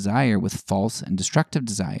human desire with false and destructive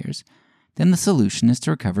desires, then the solution is to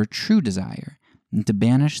recover true desire and to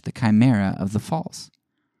banish the chimera of the false.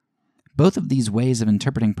 Both of these ways of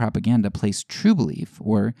interpreting propaganda place true belief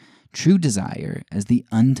or true desire as the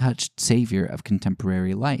untouched savior of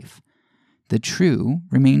contemporary life. The true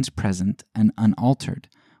remains present and unaltered,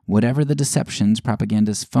 whatever the deceptions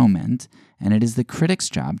propagandists foment, and it is the critic's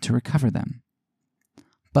job to recover them.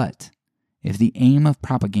 But if the aim of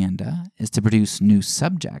propaganda is to produce new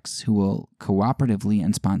subjects who will cooperatively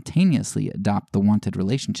and spontaneously adopt the wanted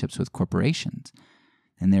relationships with corporations,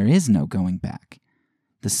 then there is no going back.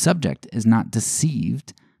 The subject is not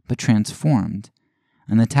deceived, but transformed,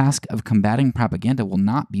 and the task of combating propaganda will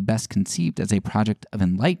not be best conceived as a project of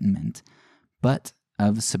enlightenment, but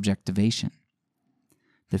of subjectivation.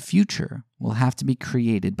 The future will have to be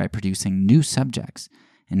created by producing new subjects,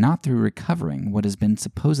 and not through recovering what has been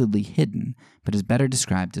supposedly hidden, but is better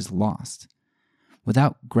described as lost.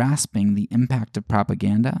 Without grasping the impact of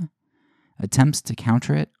propaganda, attempts to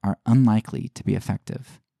counter it are unlikely to be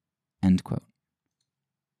effective. End quote.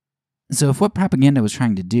 So if what propaganda was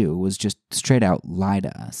trying to do was just straight out lie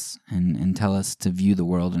to us and tell us to view the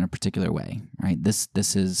world in a particular way, right? This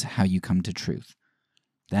is how you come to truth.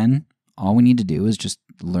 Then all we need to do is just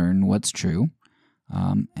learn what's true,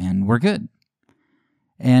 and we're good.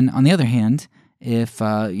 And on the other hand, if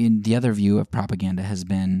the other view of propaganda has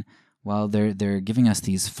been, well, they're giving us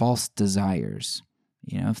these false desires,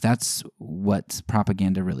 if that's what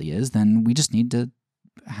propaganda really is, then we just need to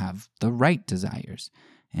have the right desires,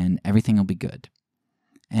 and everything will be good.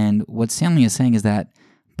 And what Stanley is saying is that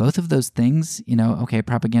both of those things, okay,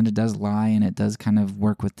 propaganda does lie and it does kind of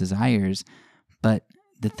work with desires, but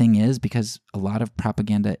the thing is, because a lot of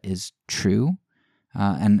propaganda is true,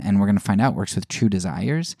 and we're going to find out works with true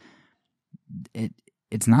desires,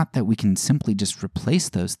 it's not that we can simply just replace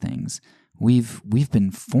those things. We've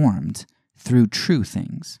been formed through true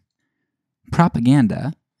things.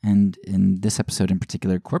 Propaganda, and in this episode in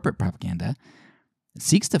particular, corporate propaganda,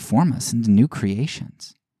 seeks to form us into new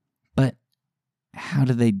creations. But how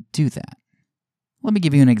do they do that? Let me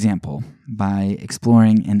give you an example by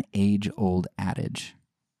exploring an age-old adage.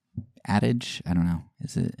 Adage? I don't know.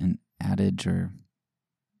 Is it an adage or...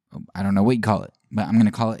 I don't know what you call it, but I'm going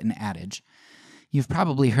to call it an adage. You've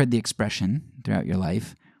probably heard the expression throughout your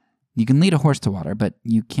life, you can lead a horse to water, but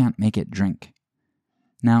you can't make it drink.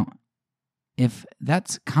 Now, if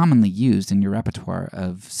that's commonly used in your repertoire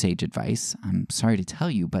of sage advice, I'm sorry to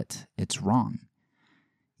tell you, but it's wrong.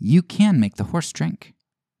 You can make the horse drink,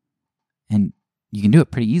 and you can do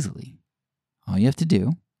it pretty easily. All you have to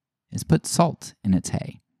do is put salt in its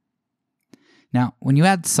hay. Now, when you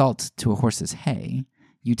add salt to a horse's hay,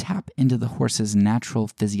 you tap into the horse's natural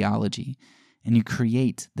physiology, and you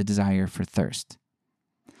create the desire for thirst.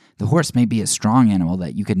 The horse may be a strong animal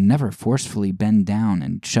that you could never forcefully bend down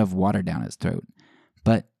and shove water down its throat,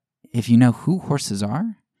 but if you know who horses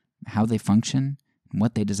are, how they function, and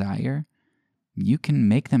what they desire, you can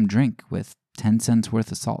make them drink with 10 cents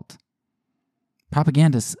worth of salt.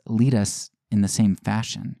 Propagandists lead us in the same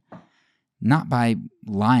fashion, not by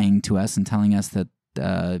lying to us and telling us that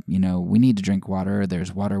we need to drink water,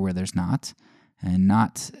 there's water where there's not, and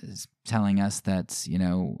not telling us that,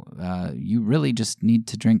 you really just need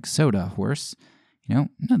to drink soda, horse. No,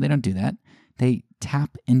 they don't do that. They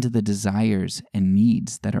tap into the desires and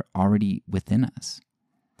needs that are already within us.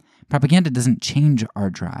 Propaganda doesn't change our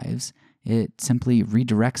drives. It simply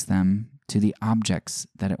redirects them to the objects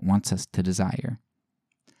that it wants us to desire.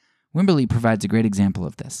 Wimberly provides a great example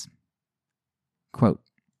of this. Quote,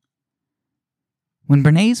 when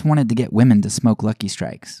Bernays wanted to get women to smoke Lucky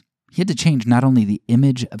Strikes, he had to change not only the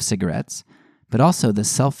image of cigarettes, but also the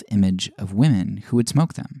self-image of women who would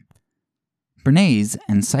smoke them. Bernays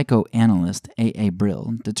and psychoanalyst A.A.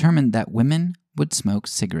 Brill determined that women would smoke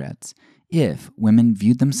cigarettes if women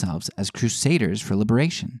viewed themselves as crusaders for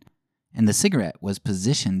liberation, and the cigarette was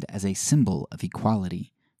positioned as a symbol of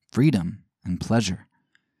equality, freedom, and pleasure.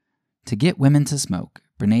 To get women to smoke,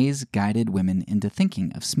 Bernays guided women into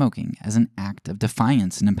thinking of smoking as an act of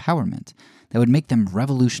defiance and empowerment that would make them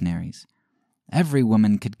revolutionaries. Every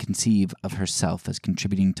woman could conceive of herself as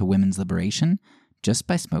contributing to women's liberation just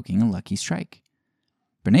by smoking a Lucky Strike.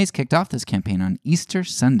 Bernays kicked off this campaign on Easter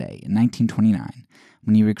Sunday in 1929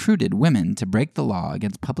 when he recruited women to break the law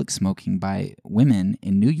against public smoking by women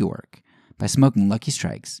in New York by smoking Lucky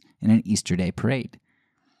Strikes in an Easter Day parade.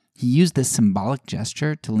 He used this symbolic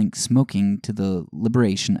gesture to link smoking to the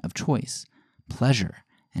liberation of choice, pleasure,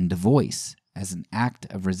 and voice as an act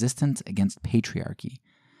of resistance against patriarchy.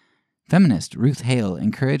 Feminist Ruth Hale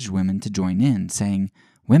encouraged women to join in, saying,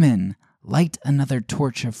 "Women, light another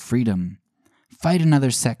torch of freedom. Fight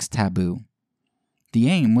another sex taboo." The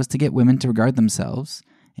aim was to get women to regard themselves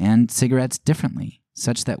and cigarettes differently,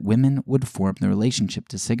 such that women would form the relationship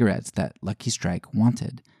to cigarettes that Lucky Strike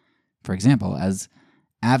wanted. For example, as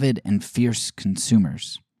avid and fierce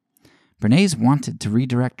consumers. Bernays wanted to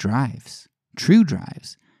redirect drives, true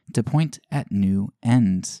drives, to point at new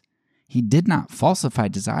ends. He did not falsify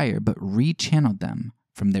desire, but rechanneled them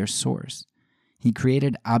from their source. He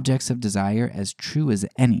created objects of desire as true as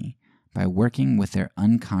any by working with their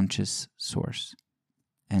unconscious source.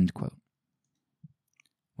 End quote.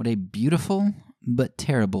 What a beautiful but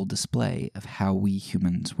terrible display of how we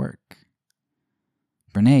humans work.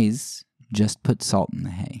 Bernays just put salt in the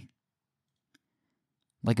hay.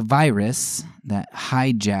 Like a virus that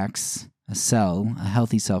hijacks a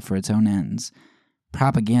healthy cell for its own ends,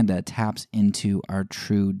 propaganda taps into our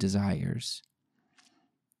true desires.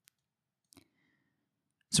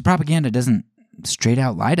 So propaganda doesn't straight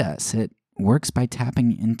out lie to us. It works by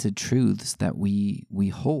tapping into truths that we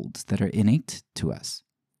hold, that are innate to us.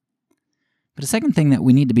 But a second thing that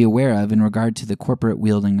we need to be aware of in regard to the corporate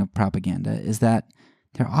wielding of propaganda is that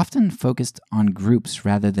they're often focused on groups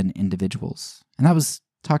rather than individuals. And that was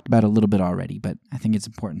talked about a little bit already, but I think it's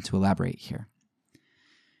important to elaborate here.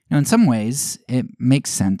 Now, in some ways, it makes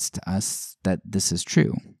sense to us that this is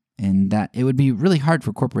true, in that it would be really hard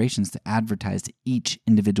for corporations to advertise to each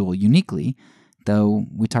individual uniquely, though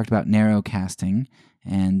we talked about narrow casting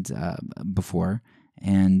and before,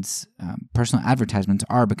 and personal advertisements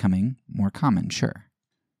are becoming more common, sure.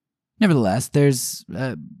 Nevertheless, there's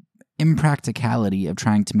impracticality of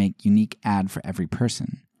trying to make unique ad for every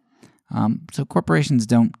person. So corporations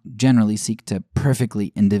don't generally seek to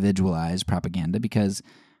perfectly individualize propaganda because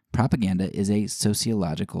propaganda is a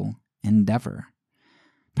sociological endeavor.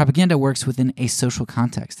 Propaganda works within a social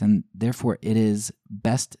context, and therefore it is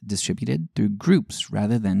best distributed through groups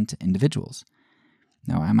rather than to individuals.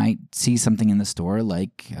 Now, I might see something in the store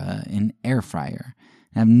like an air fryer.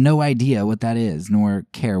 I have no idea what that is, nor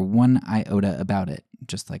care one iota about it,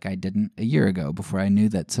 just like I didn't a year ago before I knew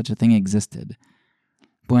that such a thing existed.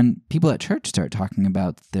 But when people at church start talking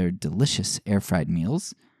about their delicious air-fried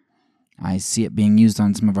meals, I see it being used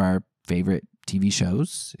on some of our favorite TV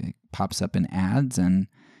shows. It pops up in ads, and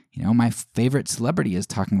my favorite celebrity is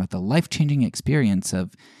talking about the life-changing experience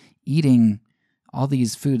of eating all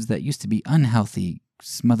these foods that used to be unhealthy,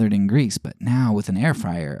 smothered in grease, but now with an air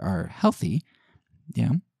fryer are healthy.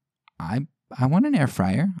 I want an air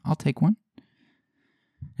fryer. I'll take one.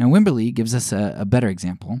 Now, Wimberly gives us a better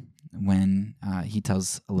example when he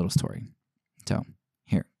tells a little story. So,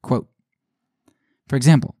 here, quote, "For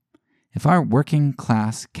example, if our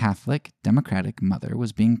working-class Catholic Democratic mother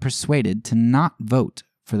was being persuaded to not vote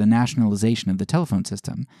for the nationalization of the telephone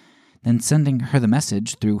system, then sending her the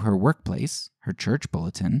message through her workplace, her church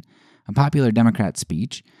bulletin, a popular Democrat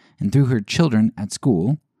speech, and through her children at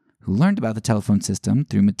school, who learned about the telephone system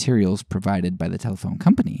through materials provided by the telephone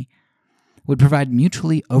company, would provide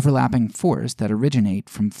mutually overlapping force that originate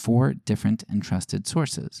from 4 different and trusted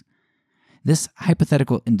sources. This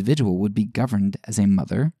hypothetical individual would be governed as a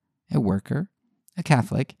mother, a worker, a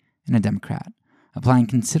Catholic, and a Democrat, applying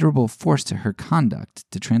considerable force to her conduct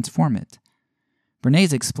to transform it.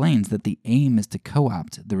 Bernays explains that the aim is to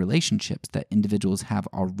co-opt the relationships that individuals have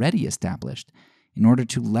already established in order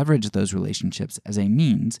to leverage those relationships as a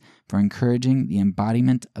means for encouraging the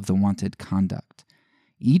embodiment of the wanted conduct.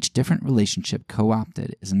 Each different relationship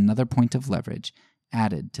co-opted is another point of leverage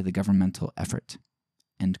added to the governmental effort."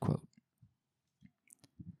 End quote.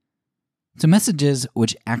 So messages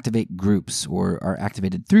which activate groups or are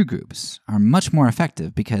activated through groups are much more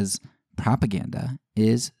effective because propaganda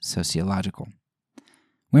is sociological.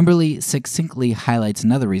 Wimberly succinctly highlights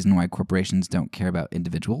another reason why corporations don't care about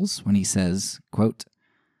individuals when he says, quote,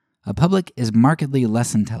 "A public is markedly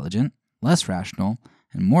less intelligent, less rational,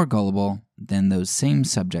 and more gullible than those same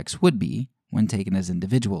subjects would be when taken as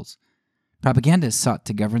individuals. Propaganda is sought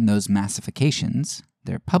to govern those massifications,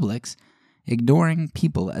 their publics, ignoring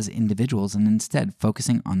people as individuals and instead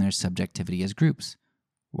focusing on their subjectivity as groups.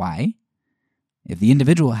 Why? If the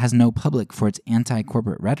individual has no public for its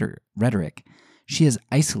anti-corporate rhetoric, she is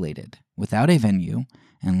isolated, without a venue,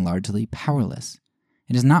 and largely powerless.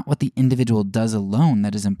 It is not what the individual does alone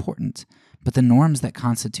that is important, but the norms that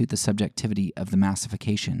constitute the subjectivity of the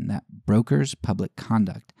massification that brokers public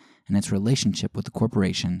conduct and its relationship with the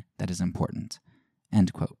corporation that is important."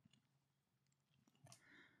 End quote.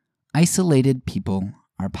 Isolated people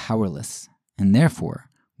are powerless and therefore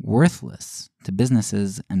worthless to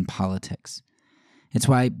businesses and politics. It's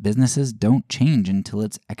why businesses don't change until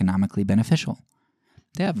it's economically beneficial.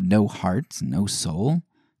 They have no heart, no soul,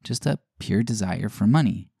 just a pure desire for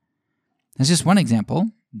money. As just one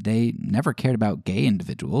example, they never cared about gay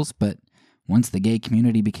individuals, but once the gay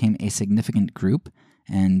community became a significant group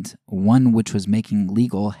and one which was making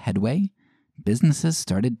legal headway, businesses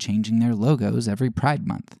started changing their logos every Pride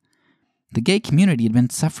Month. The gay community had been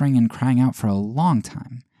suffering and crying out for a long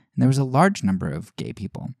time, and there was a large number of gay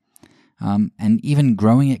people, and even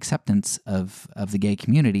growing acceptance of the gay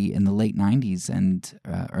community in the late 90s and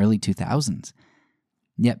early 2000s.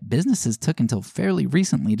 Yet businesses took until fairly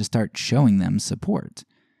recently to start showing them support,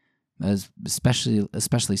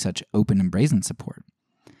 especially such open and brazen support.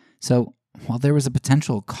 So while there was a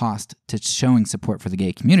potential cost to showing support for the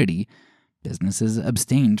gay community, businesses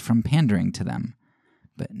abstained from pandering to them.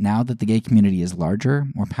 But now that the gay community is larger,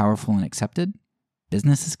 more powerful, and accepted,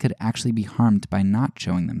 businesses could actually be harmed by not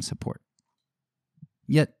showing them support.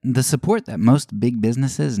 Yet the support that most big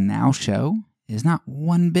businesses now show is not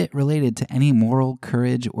one bit related to any moral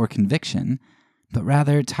courage or conviction, but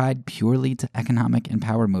rather tied purely to economic and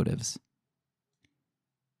power motives.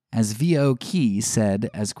 As V.O. Key said,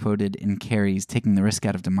 as quoted in Kerry's Taking the Risk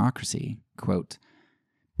Out of Democracy, quote,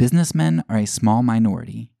 "Businessmen are a small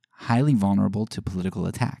minority, highly vulnerable to political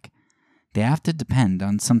attack. They have to depend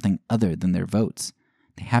on something other than their votes.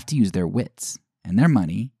 They have to use their wits and their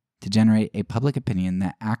money to generate a public opinion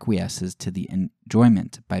that acquiesces to the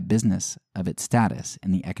enjoyment by business of its status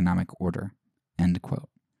in the economic order." End quote.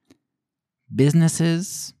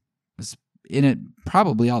 Businesses, in it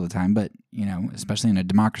probably all the time, but especially in a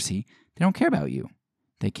democracy, they don't care about you.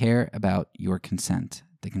 They care about your consent,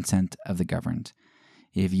 the consent of the governed.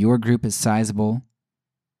 If your group is sizable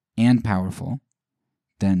and powerful,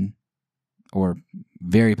 then, or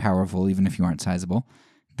very powerful even if you aren't sizable,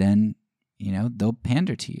 then they'll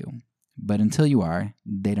pander to you. But until you are,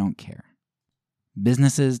 they don't care.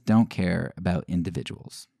 Businesses don't care about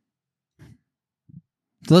individuals.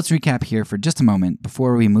 So let's recap here for just a moment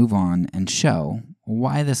before we move on and show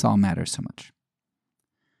why this all matters so much.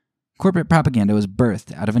 Corporate propaganda was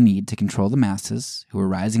birthed out of a need to control the masses who were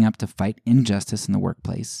rising up to fight injustice in the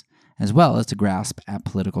workplace, as well as to grasp at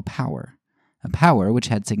political power, a power which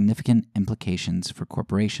had significant implications for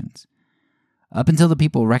corporations. Up until the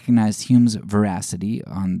people recognized Hume's veracity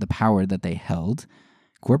on the power that they held,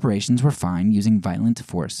 corporations were fine using violent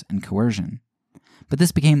force and coercion. But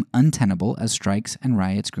this became untenable as strikes and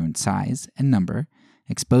riots grew in size and number,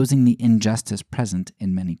 exposing the injustice present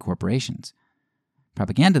in many corporations.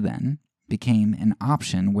 Propaganda, then, became an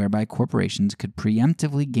option whereby corporations could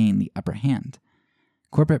preemptively gain the upper hand.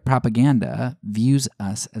 Corporate propaganda views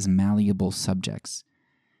us as malleable subjects.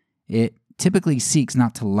 It typically seeks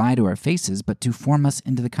not to lie to our faces, but to form us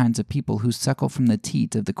into the kinds of people who suckle from the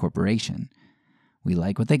teat of the corporation. We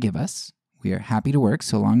like what they give us. We are happy to work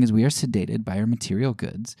so long as we are sedated by our material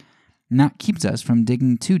goods, and that keeps us from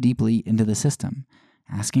digging too deeply into the system,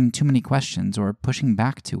 asking too many questions, or pushing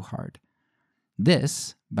back too hard.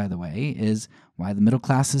 This, by the way, is why the middle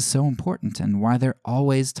class is so important and why they're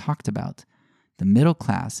always talked about. The middle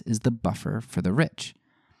class is the buffer for the rich.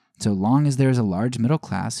 So long as there is a large middle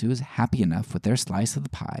class who is happy enough with their slice of the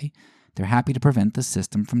pie, they're happy to prevent the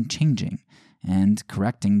system from changing and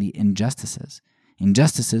correcting the injustices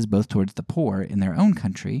both towards the poor in their own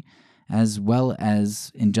country, as well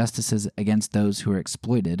as injustices against those who are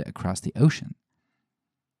exploited across the ocean.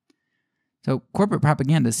 So corporate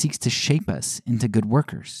propaganda seeks to shape us into good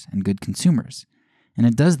workers and good consumers, and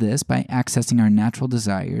it does this by accessing our natural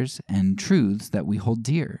desires and truths that we hold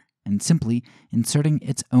dear, and simply inserting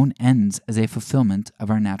its own ends as a fulfillment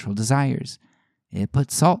of our natural desires. It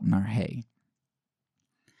puts salt in our hay.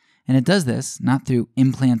 And it does this not through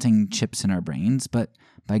implanting chips in our brains, but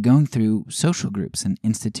by going through social groups and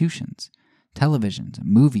institutions, televisions,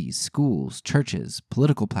 movies, schools, churches,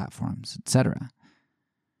 political platforms, etc.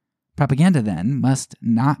 Propaganda, then, must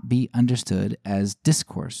not be understood as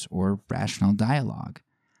discourse or rational dialogue.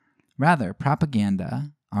 Rather,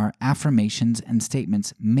 propaganda are affirmations and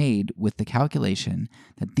statements made with the calculation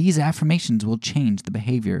that these affirmations will change the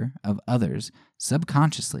behavior of others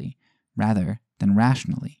subconsciously rather than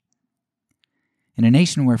rationally. In a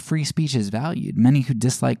nation where free speech is valued, many who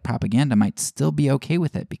dislike propaganda might still be okay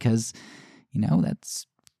with it because, that's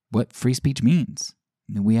what free speech means.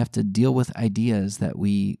 We have to deal with ideas that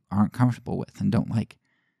we aren't comfortable with and don't like.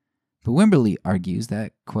 But Wimberly argues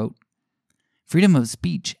that, quote, "Freedom of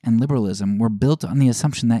speech and liberalism were built on the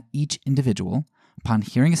assumption that each individual, upon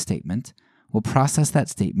hearing a statement, will process that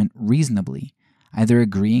statement reasonably, either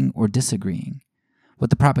agreeing or disagreeing. What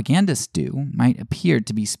the propagandists do might appear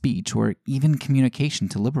to be speech or even communication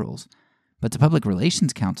to liberals, but to public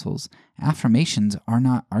relations councils, affirmations are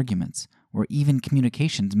not arguments or even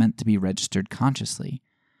communications meant to be registered consciously.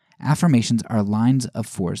 Affirmations are lines of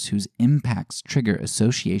force whose impacts trigger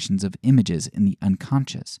associations of images in the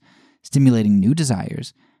unconscious, stimulating new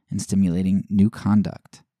desires and stimulating new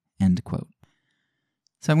conduct. End quote.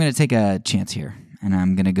 So I'm going to take a chance here, and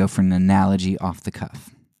I'm going to go for an analogy off the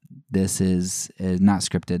cuff. This is not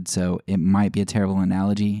scripted, so it might be a terrible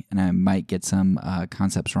analogy, and I might get some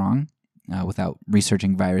concepts wrong without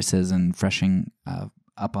researching viruses and freshing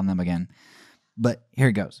up on them again. But here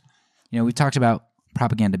it goes. We talked about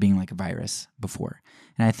propaganda being like a virus before,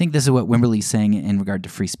 and I think this is what Wimberly's saying in regard to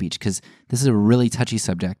free speech, because this is a really touchy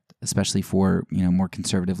subject, especially for more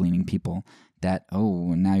conservative-leaning people. That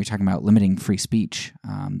now you're talking about limiting free speech.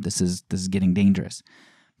 This is getting dangerous.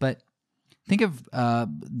 But think of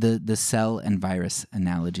the cell and virus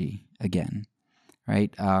analogy again,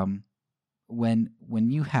 right? When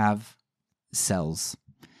you have cells,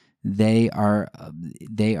 they are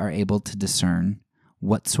able to discern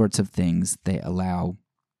what sorts of things they allow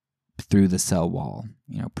through the cell wall.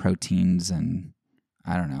 Proteins and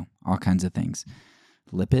I don't know, all kinds of things.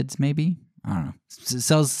 Lipids, maybe? I don't know.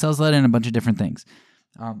 Cells let in a bunch of different things.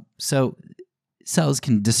 So cells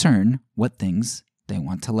can discern what things they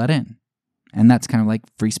want to let in. And that's kind of like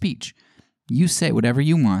free speech. You say whatever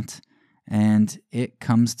you want, and it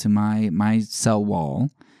comes to my cell wall,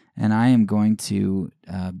 and I am going to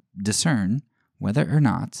discern whether or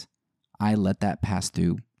not I let that pass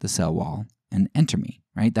through the cell wall and enter me,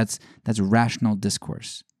 right? That's rational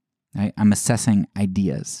discourse. Right? I'm assessing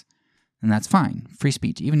ideas. And that's fine, free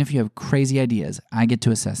speech. Even if you have crazy ideas, I get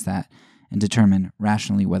to assess that and determine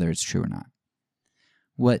rationally whether it's true or not.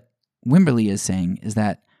 What Wimberly is saying is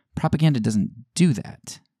that propaganda doesn't do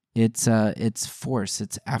that. It's force,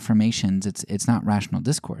 it's affirmations, it's not rational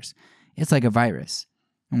discourse. It's like a virus.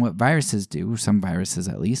 And what viruses do, some viruses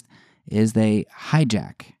at least, is they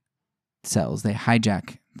hijack cells. They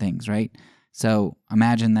hijack things, right? So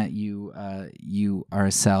imagine that you are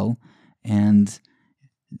a cell, and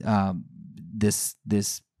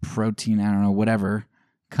this protein, I don't know, whatever,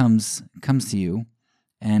 comes to you,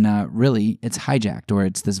 and really it's hijacked, or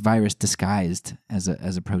it's this virus disguised as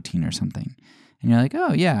a protein or something. And you're like,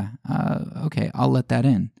 oh yeah, okay, I'll let that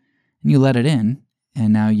in. And you let it in,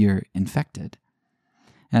 and now you're infected.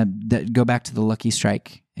 Go back to the Lucky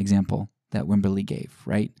Strike example that Wimberly gave,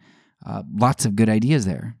 right? Lots of good ideas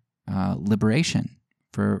there. Liberation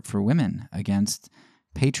for women against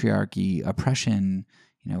patriarchy, oppression,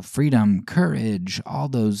 freedom, courage, all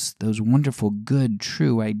those wonderful, good,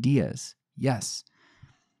 true ideas. Yes.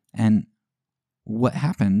 And what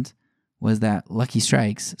happened was that Lucky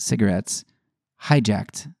Strikes cigarettes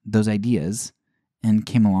hijacked those ideas and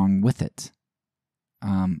came along with it,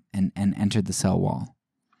 and entered the cell wall.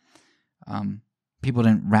 People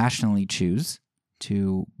didn't rationally choose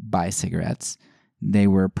to buy cigarettes. They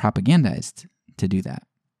were propagandized to do that.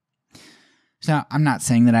 So I'm not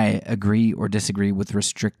saying that I agree or disagree with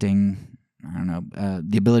restricting,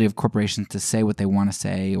 the ability of corporations to say what they want to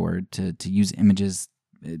say or to use images.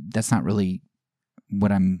 That's not really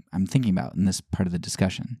what I'm thinking about in this part of the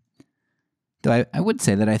discussion. Though I would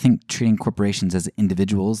say that I think treating corporations as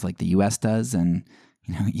individuals like the U.S. does, and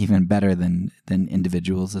even better than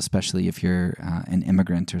individuals, especially if you're an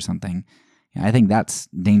immigrant or something, I think that's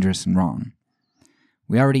dangerous and wrong.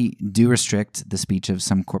 We already do restrict the speech of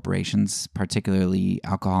some corporations, particularly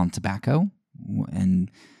alcohol and tobacco,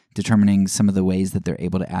 and determining some of the ways that they're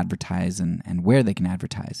able to advertise and where they can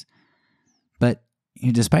advertise. But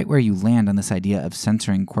despite where you land on this idea of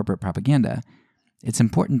censoring corporate propaganda, it's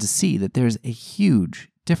important to see that there's a huge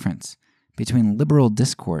difference between liberal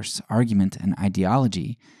discourse, argument, and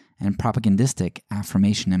ideology and propagandistic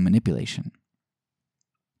affirmation and manipulation.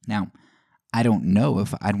 Now, I don't know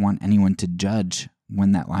if I'd want anyone to judge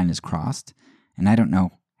when that line is crossed, and I don't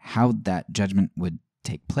know how that judgment would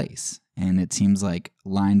take place. And it seems like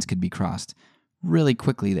lines could be crossed really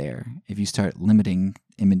quickly there if you start limiting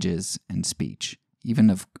images and speech, even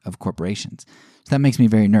of corporations. So that makes me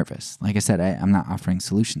very nervous. Like I said, I'm not offering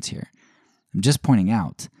solutions here. I'm just pointing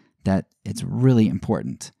out that it's really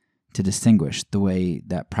important to distinguish the way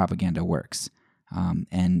that propaganda works,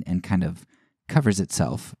 and kind of covers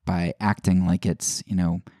itself by acting like it's,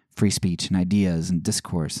 free speech and ideas and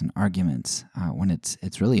discourse and arguments, when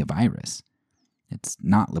it's really a virus. It's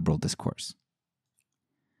not liberal discourse.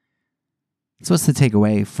 So what's the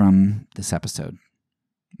takeaway from this episode?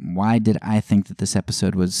 Why did I think that this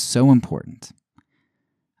episode was so important?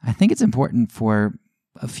 I think it's important for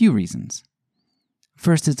a few reasons.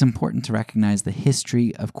 First, it's important to recognize the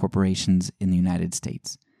history of corporations in the United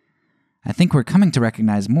States. I think we're coming to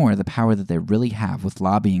recognize more the power that they really have with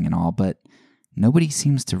lobbying and all, but nobody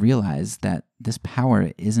seems to realize that this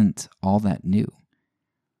power isn't all that new.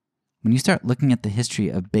 When you start looking at the history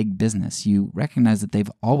of big business, you recognize that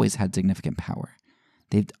they've always had significant power.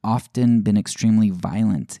 They've often been extremely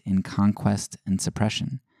violent in conquest and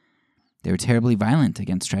suppression. They were terribly violent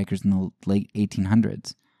against strikers in the late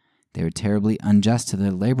 1800s. They were terribly unjust to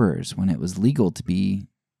their laborers when it was legal to be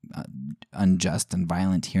unjust and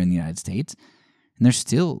violent here in the United States. And they're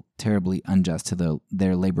still terribly unjust to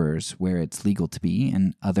their laborers where it's legal to be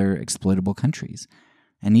in other exploitable countries.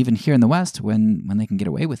 And even here in the West when they can get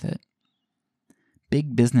away with it.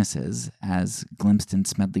 Big businesses, as glimpsed in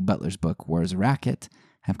Smedley Butler's book War is a Racket,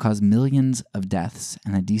 have caused millions of deaths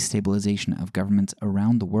and the destabilization of governments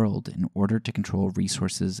around the world in order to control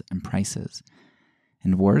resources and prices.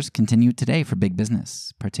 And wars continue today for big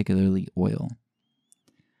business, particularly oil.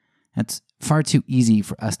 It's far too easy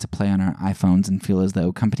for us to play on our iPhones and feel as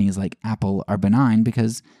though companies like Apple are benign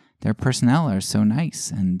because their personnel are so nice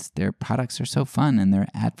and their products are so fun and their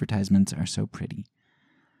advertisements are so pretty.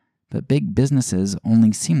 But big businesses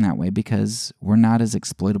only seem that way because we're not as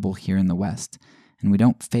exploitable here in the West, and we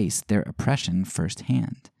don't face their oppression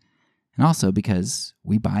firsthand. And also because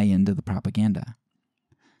we buy into the propaganda.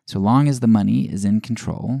 So long as the money is in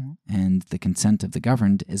control and the consent of the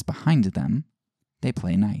governed is behind them, they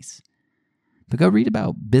play nice. But go read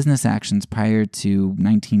about business actions prior to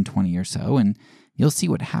 1920 or so, and you'll see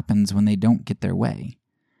what happens when they don't get their way.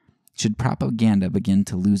 Should propaganda begin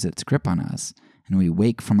to lose its grip on us, and we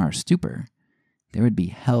wake from our stupor, there would be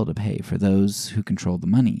hell to pay for those who control the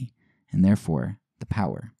money, and therefore the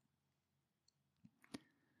power.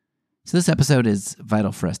 So this episode is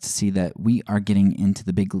vital for us to see that we are getting into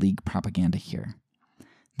the big league propaganda here.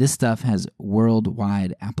 This stuff has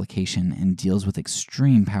worldwide application and deals with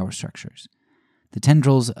extreme power structures. The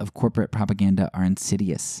tendrils of corporate propaganda are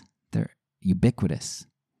insidious. They're ubiquitous.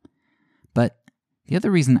 But the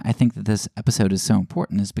other reason I think that this episode is so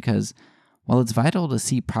important is because while it's vital to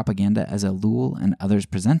see propaganda as Ellul and others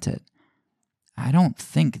present it, I don't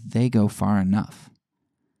think they go far enough.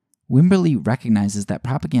 Wimberly recognizes that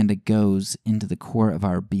propaganda goes into the core of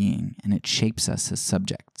our being and it shapes us as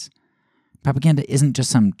subjects. Propaganda isn't just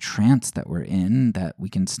some trance that we're in that we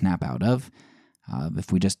can snap out of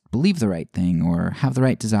if we just believe the right thing or have the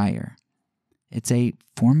right desire. It's a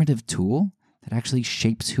formative tool that actually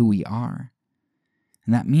shapes who we are.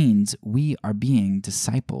 And that means we are being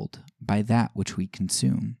discipled by that which we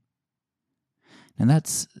consume. Now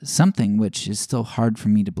that's something which is still hard for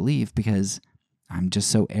me to believe because I'm just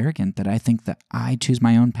so arrogant that I think that I choose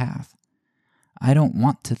my own path. I don't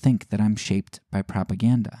want to think that I'm shaped by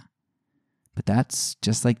propaganda. But that's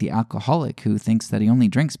just like the alcoholic who thinks that he only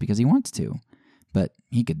drinks because he wants to, but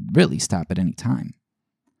he could really stop at any time.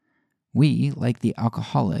 We, like the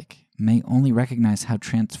alcoholic, may only recognize how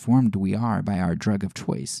transformed we are by our drug of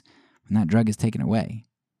choice when that drug is taken away.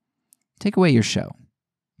 Take away your show,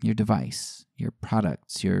 your device, your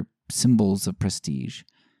products, your symbols of prestige.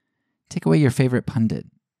 Take away your favorite pundit,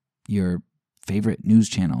 your favorite news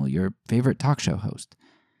channel, your favorite talk show host.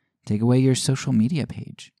 Take away your social media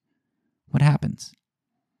page. What happens?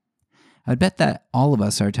 I would bet that all of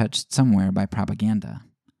us are touched somewhere by propaganda.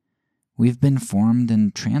 We've been formed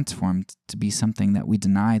and transformed to be something that we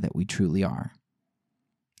deny that we truly are.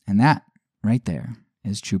 And that, right there,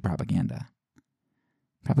 is true propaganda.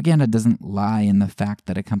 Propaganda doesn't lie in the fact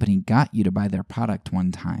that a company got you to buy their product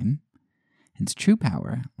one time. Its true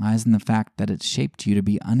power lies in the fact that it's shaped you to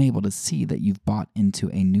be unable to see that you've bought into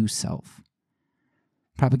a new self.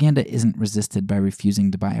 Propaganda isn't resisted by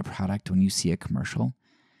refusing to buy a product when you see a commercial.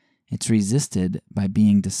 It's resisted by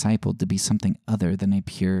being discipled to be something other than a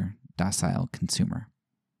pure, docile consumer.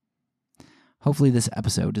 Hopefully this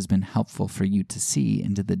episode has been helpful for you to see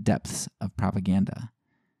into the depths of propaganda.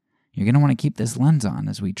 You're going to want to keep this lens on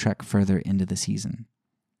as we trek further into the season.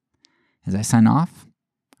 As I sign off,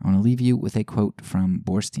 I want to leave you with a quote from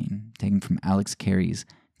Borstein, taken from Alex Carey's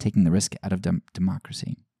Taking the Risk Out of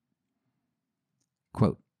Democracy.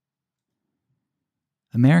 Quote,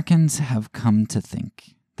 Americans have come to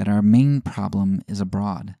think that our main problem is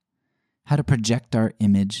abroad, how to project our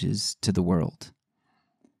images to the world.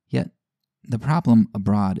 Yet, the problem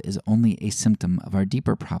abroad is only a symptom of our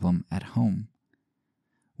deeper problem at home.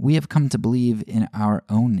 We have come to believe in our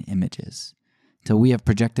own images, till we have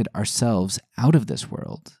projected ourselves out of this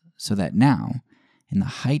world, so that now, in the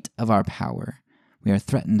height of our power, we are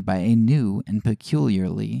threatened by a new and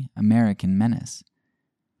peculiarly American menace.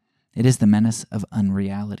 It is the menace of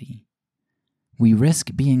unreality. We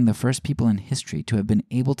risk being the first people in history to have been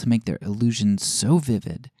able to make their illusions so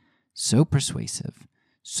vivid, so persuasive,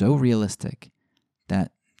 so realistic,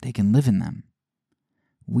 that they can live in them.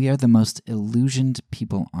 We are the most illusioned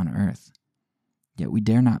people on earth, yet we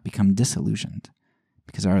dare not become disillusioned,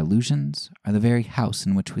 because our illusions are the very house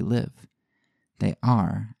in which we live. They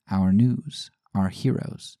are our news, our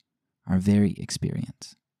heroes, our very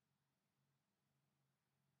experience.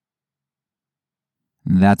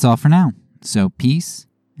 That's all for now. So peace,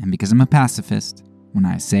 and because I'm a pacifist, when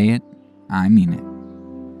I say it, I mean it.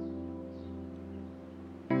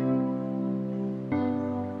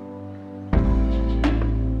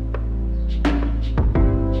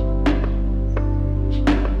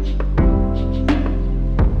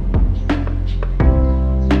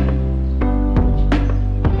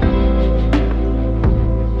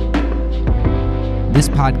 This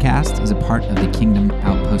podcast is a part of the Kingdom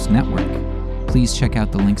Outpost Network. Please check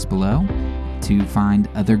out the links below to find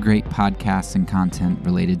other great podcasts and content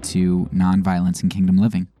related to nonviolence and kingdom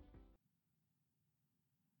living.